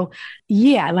 So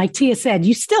yeah, like Tia said,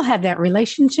 you still have that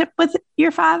relationship with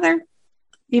your father,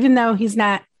 even though he's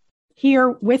not here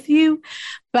with you.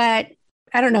 But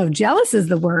I don't know, jealous is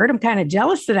the word. I'm kind of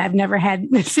jealous that I've never had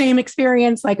the same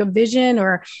experience, like a vision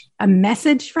or a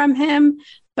message from him,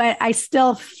 but I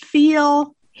still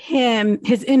feel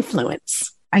his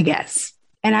influence, I guess.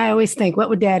 And I always think, what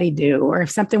would daddy do? Or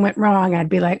if something went wrong, I'd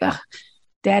be like, oh,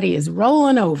 daddy is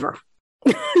rolling over.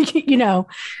 You know,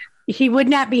 he would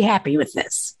not be happy with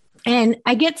this. And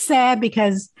I get sad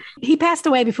because he passed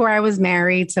away before I was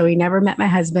married. So he never met my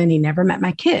husband. He never met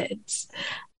my kids.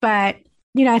 But,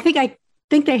 you know, I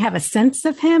think they have a sense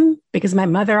of him because my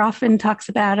mother often talks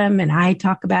about him and I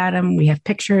talk about him. We have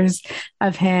pictures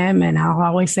of him and I'll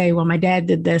always say, well, my dad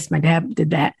did this, my dad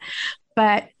did that,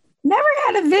 but never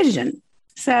had a vision.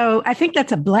 So I think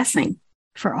that's a blessing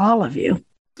for all of you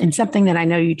and something that I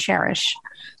know you cherish.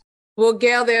 Well,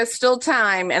 Gail, there's still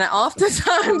time. And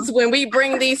oftentimes when we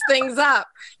bring these things up,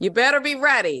 you better be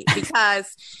ready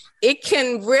because it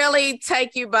can really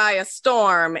take you by a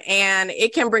storm and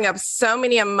it can bring up so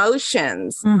many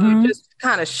emotions. You're just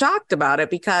kind of shocked about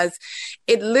it because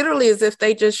it literally is as if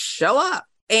they just show up.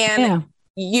 And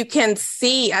you can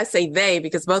see, I say they,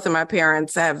 because both of my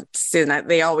parents have seen that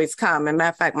they always come. And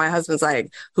matter of fact, my husband's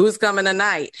like, who's coming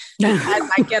tonight?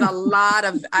 I get a lot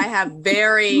of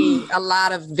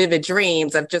vivid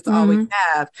dreams. I've just always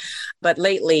have. But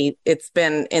lately it's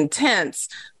been intense,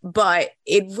 but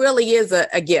it really is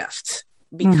a gift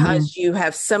because you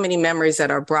have so many memories that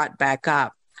are brought back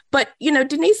up. But, you know,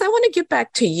 Denise, I want to get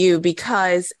back to you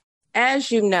because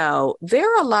as you know,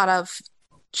 there are a lot of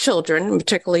children,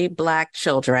 particularly Black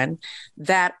children,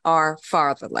 that are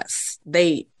fatherless.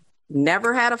 They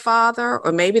never had a father,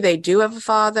 or maybe they do have a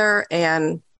father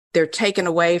and they're taken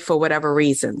away for whatever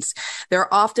reasons. There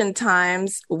are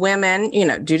oftentimes women, you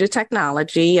know, due to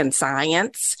technology and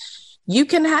science, you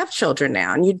can have children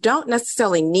now and you don't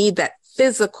necessarily need that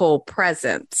physical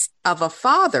presence of a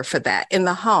father for that in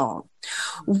the home.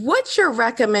 What's your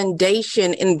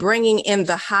recommendation in bringing in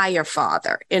the higher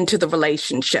father into the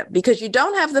relationship? Because you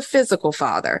don't have the physical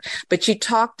father, but you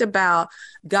talked about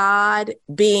God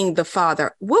being the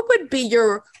father. What would be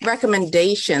your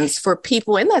recommendations for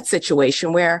people in that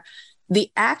situation where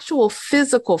the actual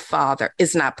physical father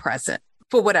is not present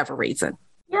for whatever reason?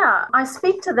 Yeah, I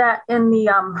speak to that in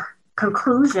the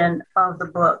conclusion of the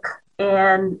book.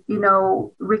 And, you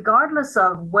know, regardless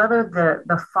of whether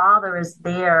the father is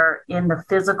there in the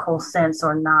physical sense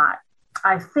or not,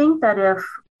 I think that if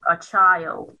a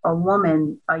child, a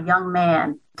woman, a young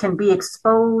man can be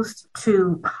exposed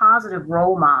to positive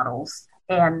role models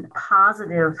and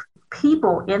positive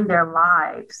people in their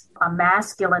lives, a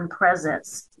masculine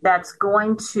presence that's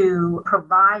going to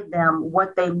provide them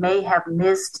what they may have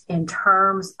missed in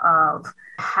terms of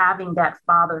having that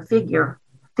father figure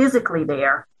physically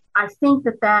there, I think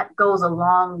that goes a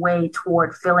long way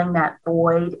toward filling that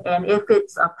void. And if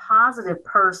it's a positive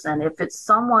person, if it's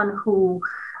someone who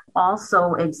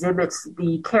also exhibits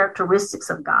the characteristics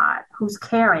of God, who's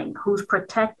caring, who's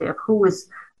protective, who is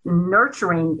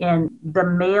nurturing in the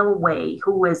male way,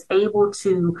 who is able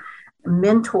to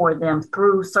mentor them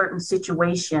through certain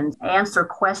situations, answer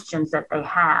questions that they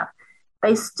have,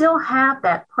 they still have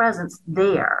that presence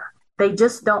there. They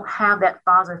just don't have that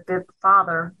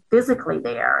father physically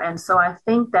there. And so I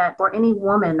think that for any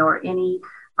woman or any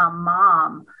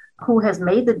mom who has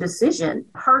made the decision,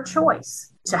 her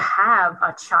choice to have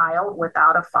a child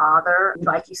without a father,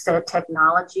 like you said,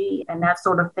 technology and that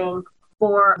sort of thing,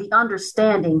 for the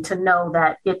understanding to know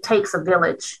that it takes a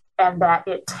village and that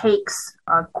it takes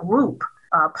a group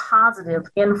of positive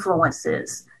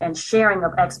influences and sharing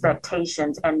of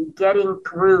expectations and getting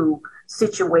through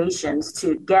situations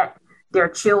to get their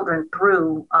children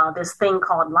through this thing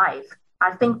called life.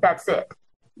 I think that's it,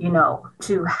 you know,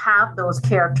 to have those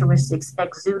characteristics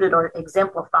exuded or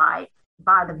exemplified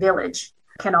by the village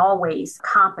can always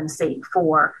compensate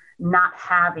for not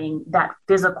having that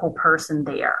physical person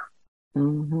there.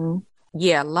 Mm-hmm.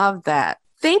 Yeah, love that.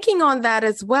 Thinking on that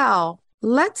as well,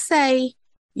 let's say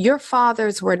your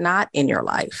fathers were not in your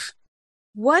life.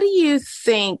 What do you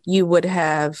think you would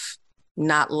have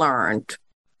not learned?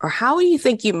 Or how do you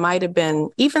think you might have been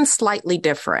even slightly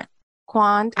different?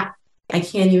 Quand? I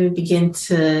can't even begin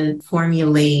to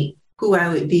formulate who I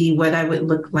would be, what I would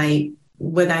look like,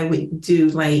 what I would do.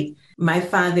 Like, my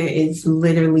father is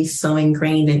literally so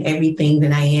ingrained in everything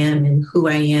that I am and who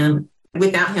I am.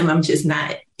 Without him, I'm just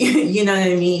not, you know what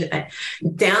I mean?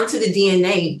 Down to the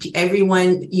DNA,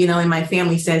 everyone, you know, in my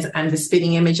family says I'm the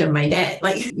spitting image of my dad.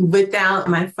 Like, without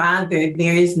my father,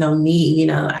 there is no me. You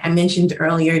know, I mentioned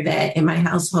earlier that in my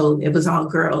household, it was all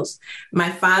girls.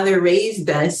 My father raised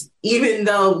us, even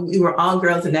though we were all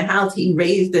girls in the house, he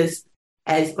raised us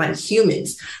as like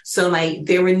humans. So like,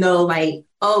 there were no like,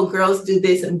 oh, girls do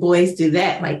this and boys do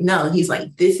that. Like, no, he's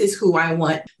like, this is who I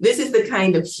want. This is the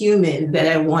kind of human that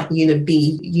I want you to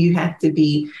be. You have to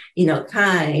be, you know,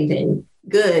 kind and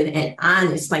good and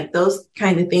honest, like those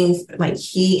kind of things, like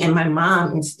he and my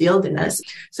mom instilled in us.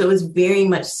 So it's very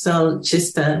much so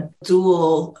just a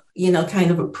dual,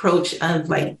 kind of approach of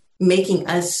like making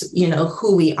us,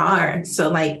 who we are. So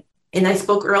like, and I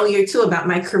spoke earlier too about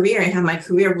my career and how my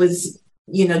career was,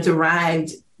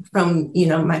 derived from,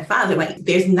 my father. Like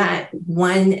there's not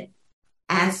one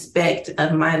aspect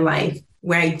of my life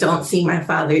where I don't see my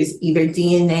father's either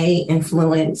DNA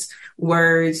influence,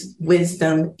 words,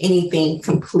 wisdom, anything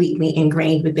completely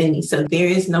ingrained within me. So there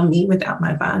is no me without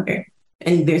my father.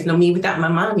 And there's no me without my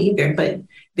mom either. But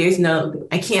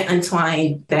I can't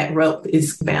untwine that rope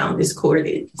is bound, is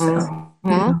corded. So.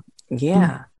 Mm-hmm.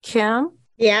 Yeah. Kim?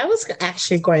 Yeah, I was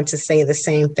actually going to say the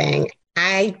same thing.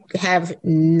 I have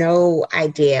no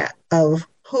idea of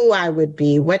who I would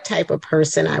be, what type of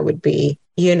person I would be.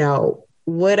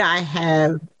 Would I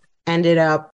have ended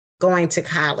up going to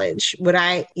college? Would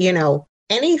I,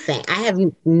 anything? I have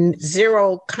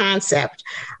zero concept.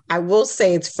 I will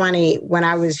say it's funny. When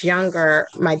I was younger,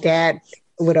 my dad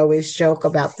would always joke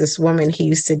about this woman he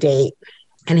used to date.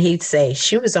 And he'd say,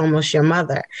 she was almost your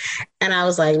mother. And I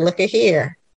was like, look at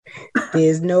here.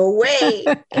 There's no way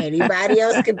anybody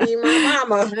else could be my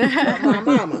mama but my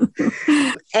mama.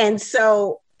 And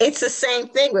so it's the same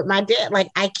thing with my dad. Like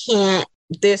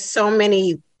there's so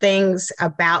many things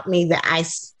about me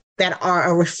that are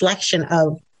a reflection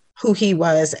of who he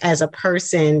was as a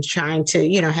person, trying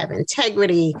to, have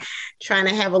integrity, trying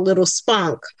to have a little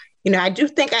spunk. I do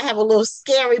think I have a little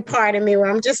scary part of me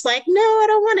where I'm just like, no, I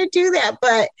don't want to do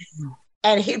that.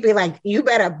 And he'd be like, you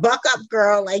better buck up,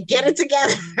 girl, like get it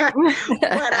together.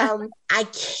 But I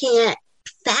can't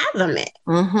fathom it.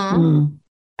 Mm-hmm.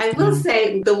 I will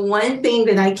say the one thing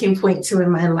that I can point to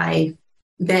in my life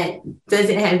that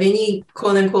doesn't have any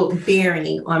quote unquote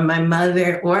bearing on my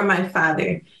mother or my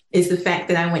father is the fact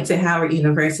that I went to Howard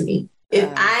University.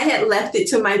 If I had left it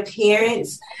to my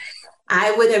parents,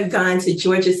 I would have gone to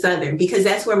Georgia Southern because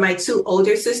that's where my two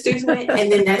older sisters went. And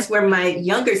then that's where my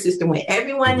younger sister went.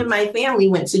 Everyone in my family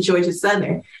went to Georgia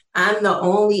Southern. I'm the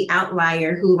only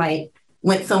outlier who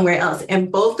went somewhere else. And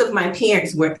both of my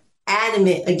parents were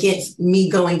adamant against me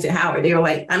going to Howard. They were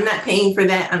like, I'm not paying for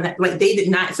that. I'm not they did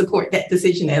not support that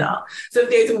decision at all. So if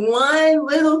there's one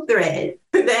little thread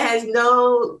that has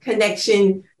no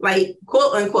connection,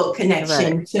 quote unquote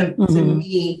connection to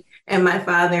me and my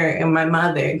father and my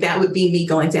mother, that would be me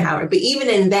going to Howard. But even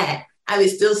in that, I would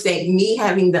still say me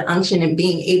having the unction and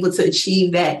being able to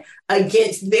achieve that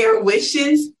against their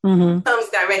wishes comes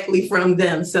directly from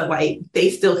them. So they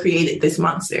still created this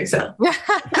monster. So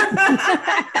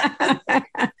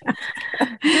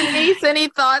Denise, any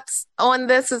thoughts on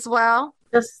this as well?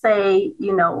 Just say,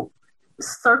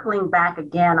 circling back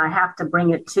again, I have to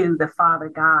bring it to the Father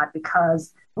God,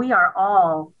 because we are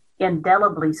all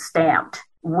indelibly stamped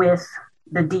with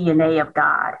the DNA of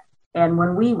God. And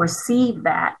when we receive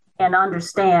that and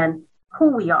understand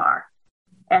who we are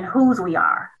and whose we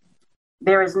are,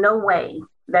 there is no way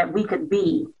that we could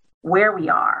be where we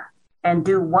are and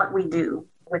do what we do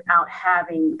without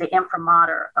having the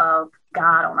imprimatur of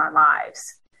God on our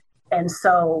lives. And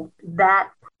so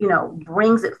that,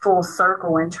 brings it full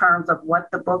circle in terms of what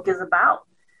the book is about.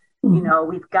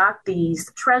 We've got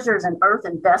these treasures in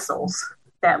earthen vessels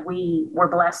that we were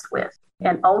blessed with.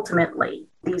 And ultimately,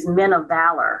 these men of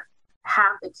valor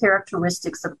have the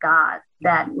characteristics of God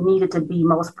that needed to be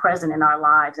most present in our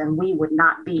lives. And we would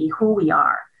not be who we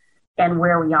are and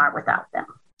where we are without them.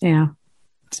 Yeah,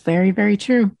 it's very, very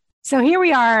true. So here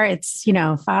we are. It's,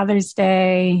 Father's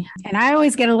Day. And I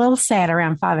always get a little sad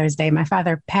around Father's Day. My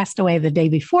father passed away the day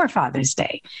before Father's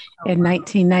Day in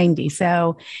 1990.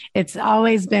 So it's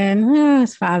always been,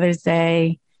 it's Father's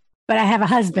Day. But I have a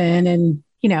husband and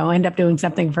end up doing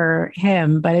something for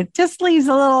him, but it just leaves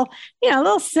a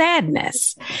little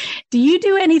sadness. Do you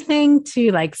do anything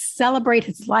to celebrate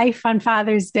his life on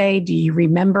Father's Day? Do you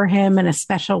remember him in a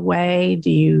special way? Do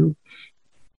you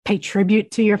pay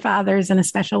tribute to your fathers in a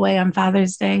special way on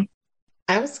Father's Day?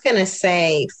 I was going to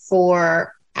say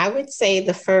I would say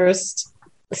the first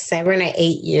 7 or 8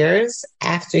 years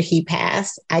after he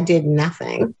passed, I did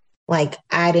nothing.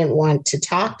 I didn't want to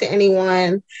talk to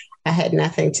anyone. I had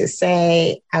nothing to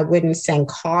say. I wouldn't send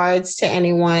cards to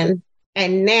anyone.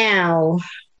 And now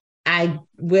I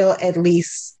will at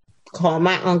least call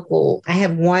my uncle. I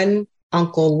have one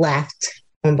uncle left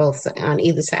on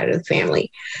either side of the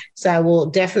family. So I will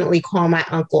definitely call my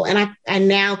uncle. And I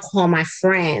now call my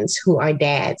friends who are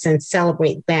dads and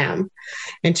celebrate them.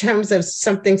 In terms of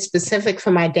something specific for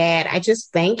my dad, I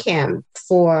just thank him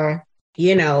for,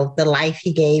 the life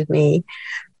he gave me,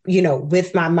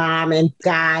 with my mom and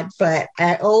God. But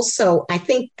I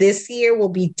think this year will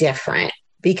be different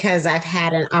because I've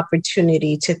had an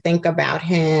opportunity to think about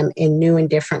him in new and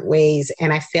different ways.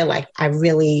 And I feel like I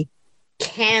really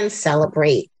can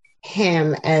celebrate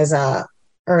him as a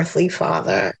earthly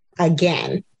father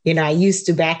again. You know, I used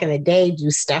to back in the day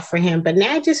do stuff for him, but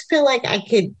now I just feel like I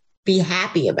could be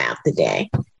happy about the day.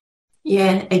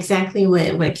 Yeah, exactly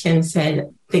what Kim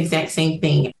said, the exact same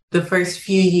thing. The first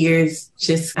few years,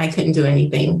 just I couldn't do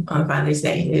anything on Father's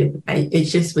Day. It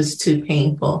just was too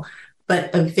painful.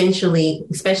 But eventually,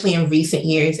 especially in recent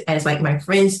years, as like my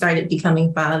friends started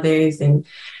becoming fathers and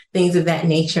things of that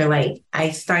nature, like I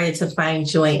started to find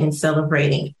joy in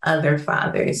celebrating other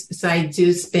fathers. So I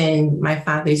do spend my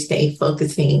Father's Day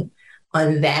focusing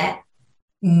on that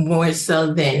more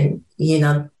so than,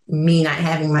 me not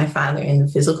having my father in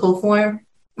the physical form.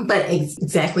 But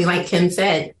exactly like Kim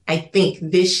said, I think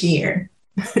this year,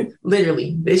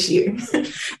 literally this year,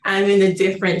 I'm in a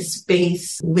different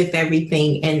space with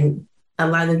everything. And a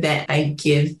lot of that I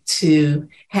give to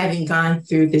having gone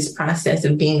through this process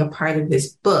of being a part of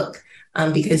this book,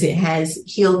 because it has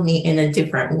healed me in a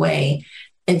different way.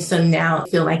 And so now I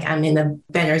feel like I'm in a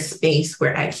better space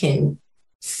where I can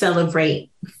celebrate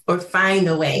or find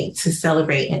a way to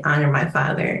celebrate and honor my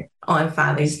father on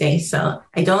Father's Day. So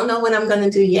I don't know what I'm going to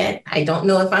do yet. I don't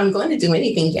know if I'm going to do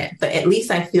anything yet, but at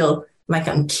least I feel like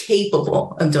I'm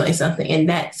capable of doing something. And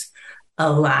that's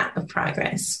a lot of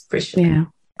progress for sure. Yeah.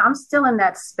 I'm still in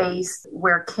that space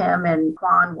where Kim and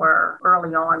Juan were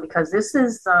early on, because this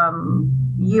is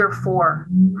year 4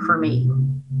 for me.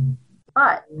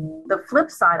 But the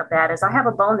flip side of that is I have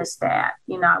a bonus dad.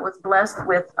 I was blessed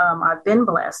with, I've been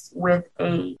blessed with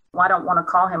I don't want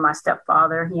to call him my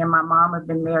stepfather. He and my mom have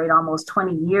been married almost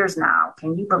 20 years now.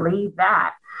 Can you believe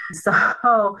that? So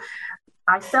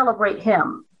I celebrate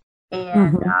him.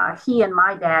 And he and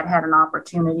my dad had an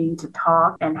opportunity to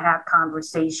talk and have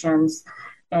conversations.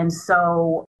 And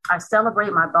so I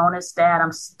celebrate my bonus dad.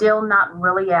 I'm still not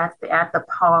really at the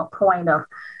point of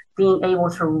being able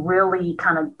to really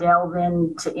kind of delve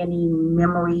into any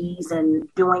memories and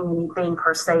doing anything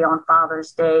per se on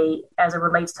Father's Day as it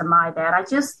relates to my dad. I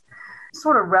just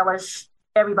sort of relish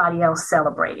everybody else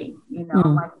celebrating,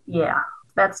 like, yeah,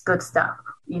 that's good stuff.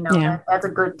 That's a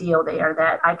good deal there,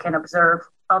 that I can observe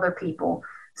other people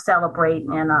celebrate,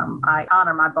 and I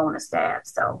honor my bonus dad.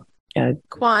 So,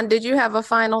 Juan, did you have a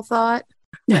final thought?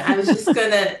 I was just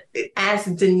going to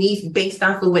ask Denise, based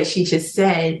off of what she just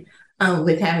said,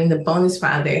 with having the bonus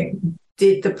father,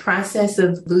 did the process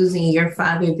of losing your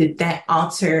father, did that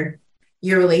alter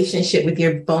your relationship with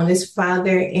your bonus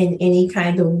father in any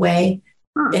kind of way?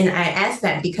 And I asked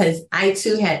that because I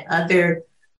too had other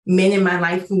men in my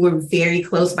life who were very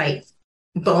close, like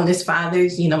bonus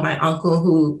fathers, my uncle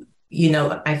who,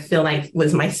 I feel like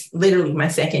was literally my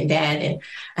second dad. And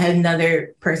I had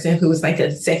another person who was like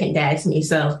a second dad to me.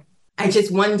 So I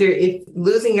just wonder if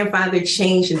losing your father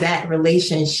changed that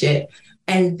relationship.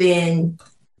 And then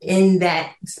in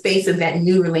that space of that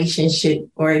new relationship,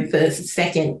 or the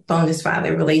second bonus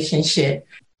father relationship,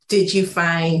 did you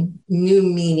find new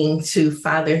meaning to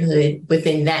fatherhood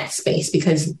within that space?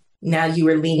 Because now you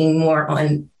were leaning more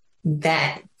on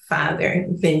that father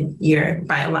than your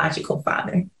biological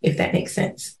father, if that makes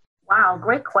sense. Wow,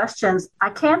 great questions.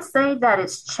 I can't say that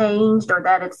it's changed or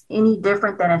that it's any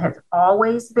different than it has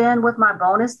always been with my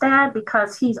bonus dad,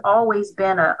 because he's always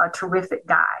been a terrific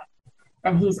guy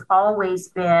and he's always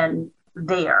been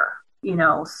there,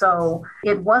 so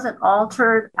it wasn't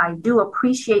altered. I do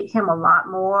appreciate him a lot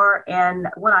more. And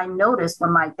what I noticed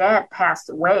when my dad passed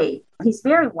away, he's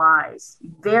very wise,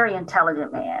 very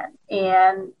intelligent man.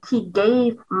 And he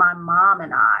gave my mom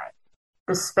and I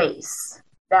the space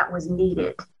that was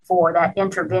needed for that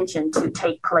intervention to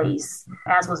take place,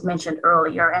 as was mentioned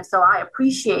earlier. And so I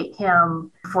appreciate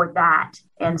him for that.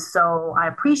 And so I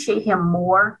appreciate him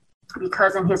more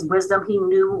because in his wisdom, he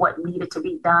knew what needed to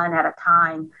be done at a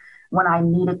time when I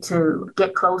needed to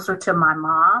get closer to my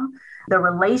mom. The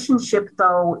relationship,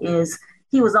 though, is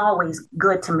he was always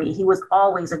good to me. He was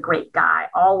always a great guy,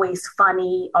 always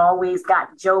funny, always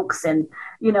got jokes and,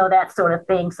 that sort of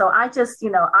thing. So I just,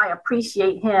 I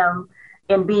appreciate him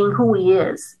in being who he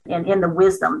is and in the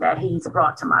wisdom that he's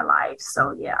brought to my life.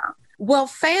 So, yeah. Well,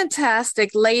 fantastic,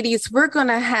 ladies. We're going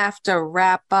to have to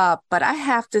wrap up, but I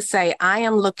have to say, I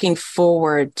am looking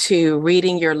forward to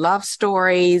reading your love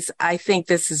stories. I think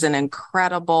this is an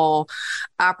incredible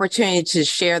opportunity to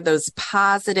share those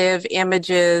positive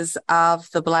images of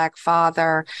the Black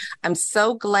father. I'm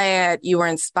so glad you were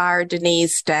inspired,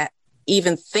 Denise, to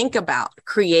even think about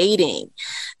creating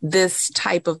this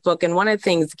type of book. And one of the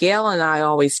things Gail and I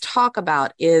always talk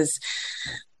about is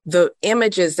the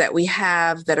images that we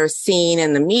have that are seen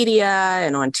in the media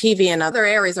and on TV and other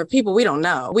areas are people we don't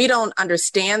know. We don't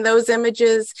understand those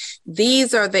images.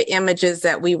 These are the images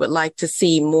that we would like to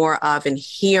see more of and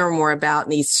hear more about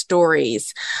in these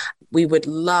stories. We would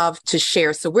love to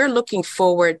share. So we're looking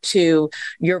forward to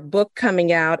your book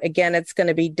coming out. Again, it's going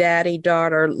to be Daddy,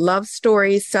 Daughter, Love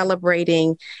Stories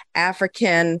Celebrating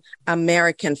African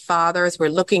American Fathers. We're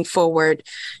looking forward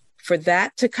for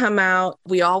that to come out.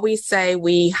 We always say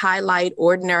we highlight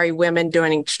ordinary women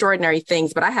doing extraordinary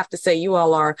things, but I have to say you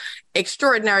all are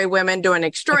extraordinary women doing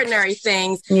extraordinary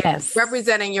things, yes,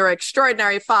 representing your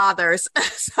extraordinary fathers.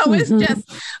 So it's just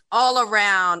all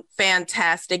around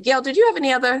fantastic. Gail, did you have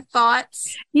any other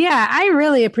thoughts? Yeah, I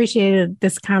really appreciated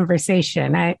this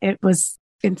conversation. It was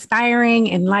inspiring,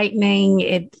 enlightening.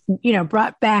 It,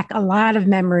 brought back a lot of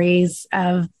memories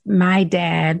of my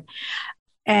dad.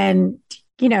 And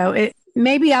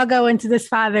maybe I'll go into this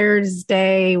Father's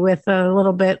Day with a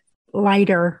little bit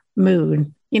lighter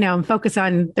mood, and focus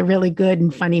on the really good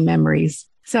and funny memories.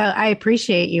 So I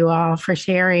appreciate you all for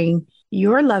sharing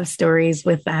your love stories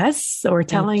with us, or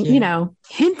telling,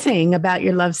 hinting about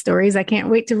your love stories. I can't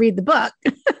wait to read the book.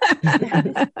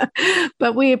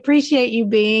 But we appreciate you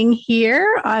being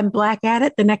here on Black at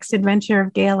It, the next adventure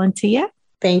of Gail and Tia.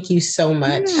 Thank you so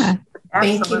much. Yeah.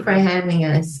 Thank you for having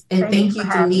us. And thank you,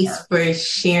 Denise, for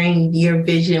sharing your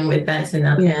vision with us and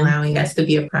allowing us to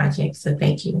be a project. So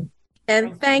thank you.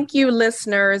 And thank you,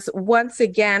 listeners. Once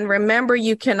again, remember,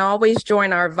 you can always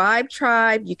join our Vibe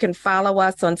Tribe. You can follow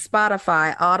us on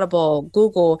Spotify, Audible,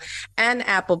 Google, and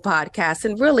Apple Podcasts,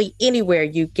 and really anywhere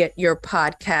you get your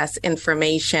podcast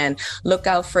information. Look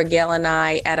out for Gail and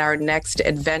I at our next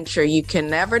adventure. You can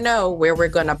never know where we're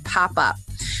going to pop up.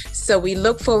 So we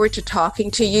look forward to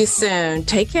talking to you soon.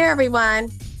 Take care,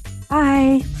 everyone.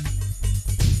 Bye.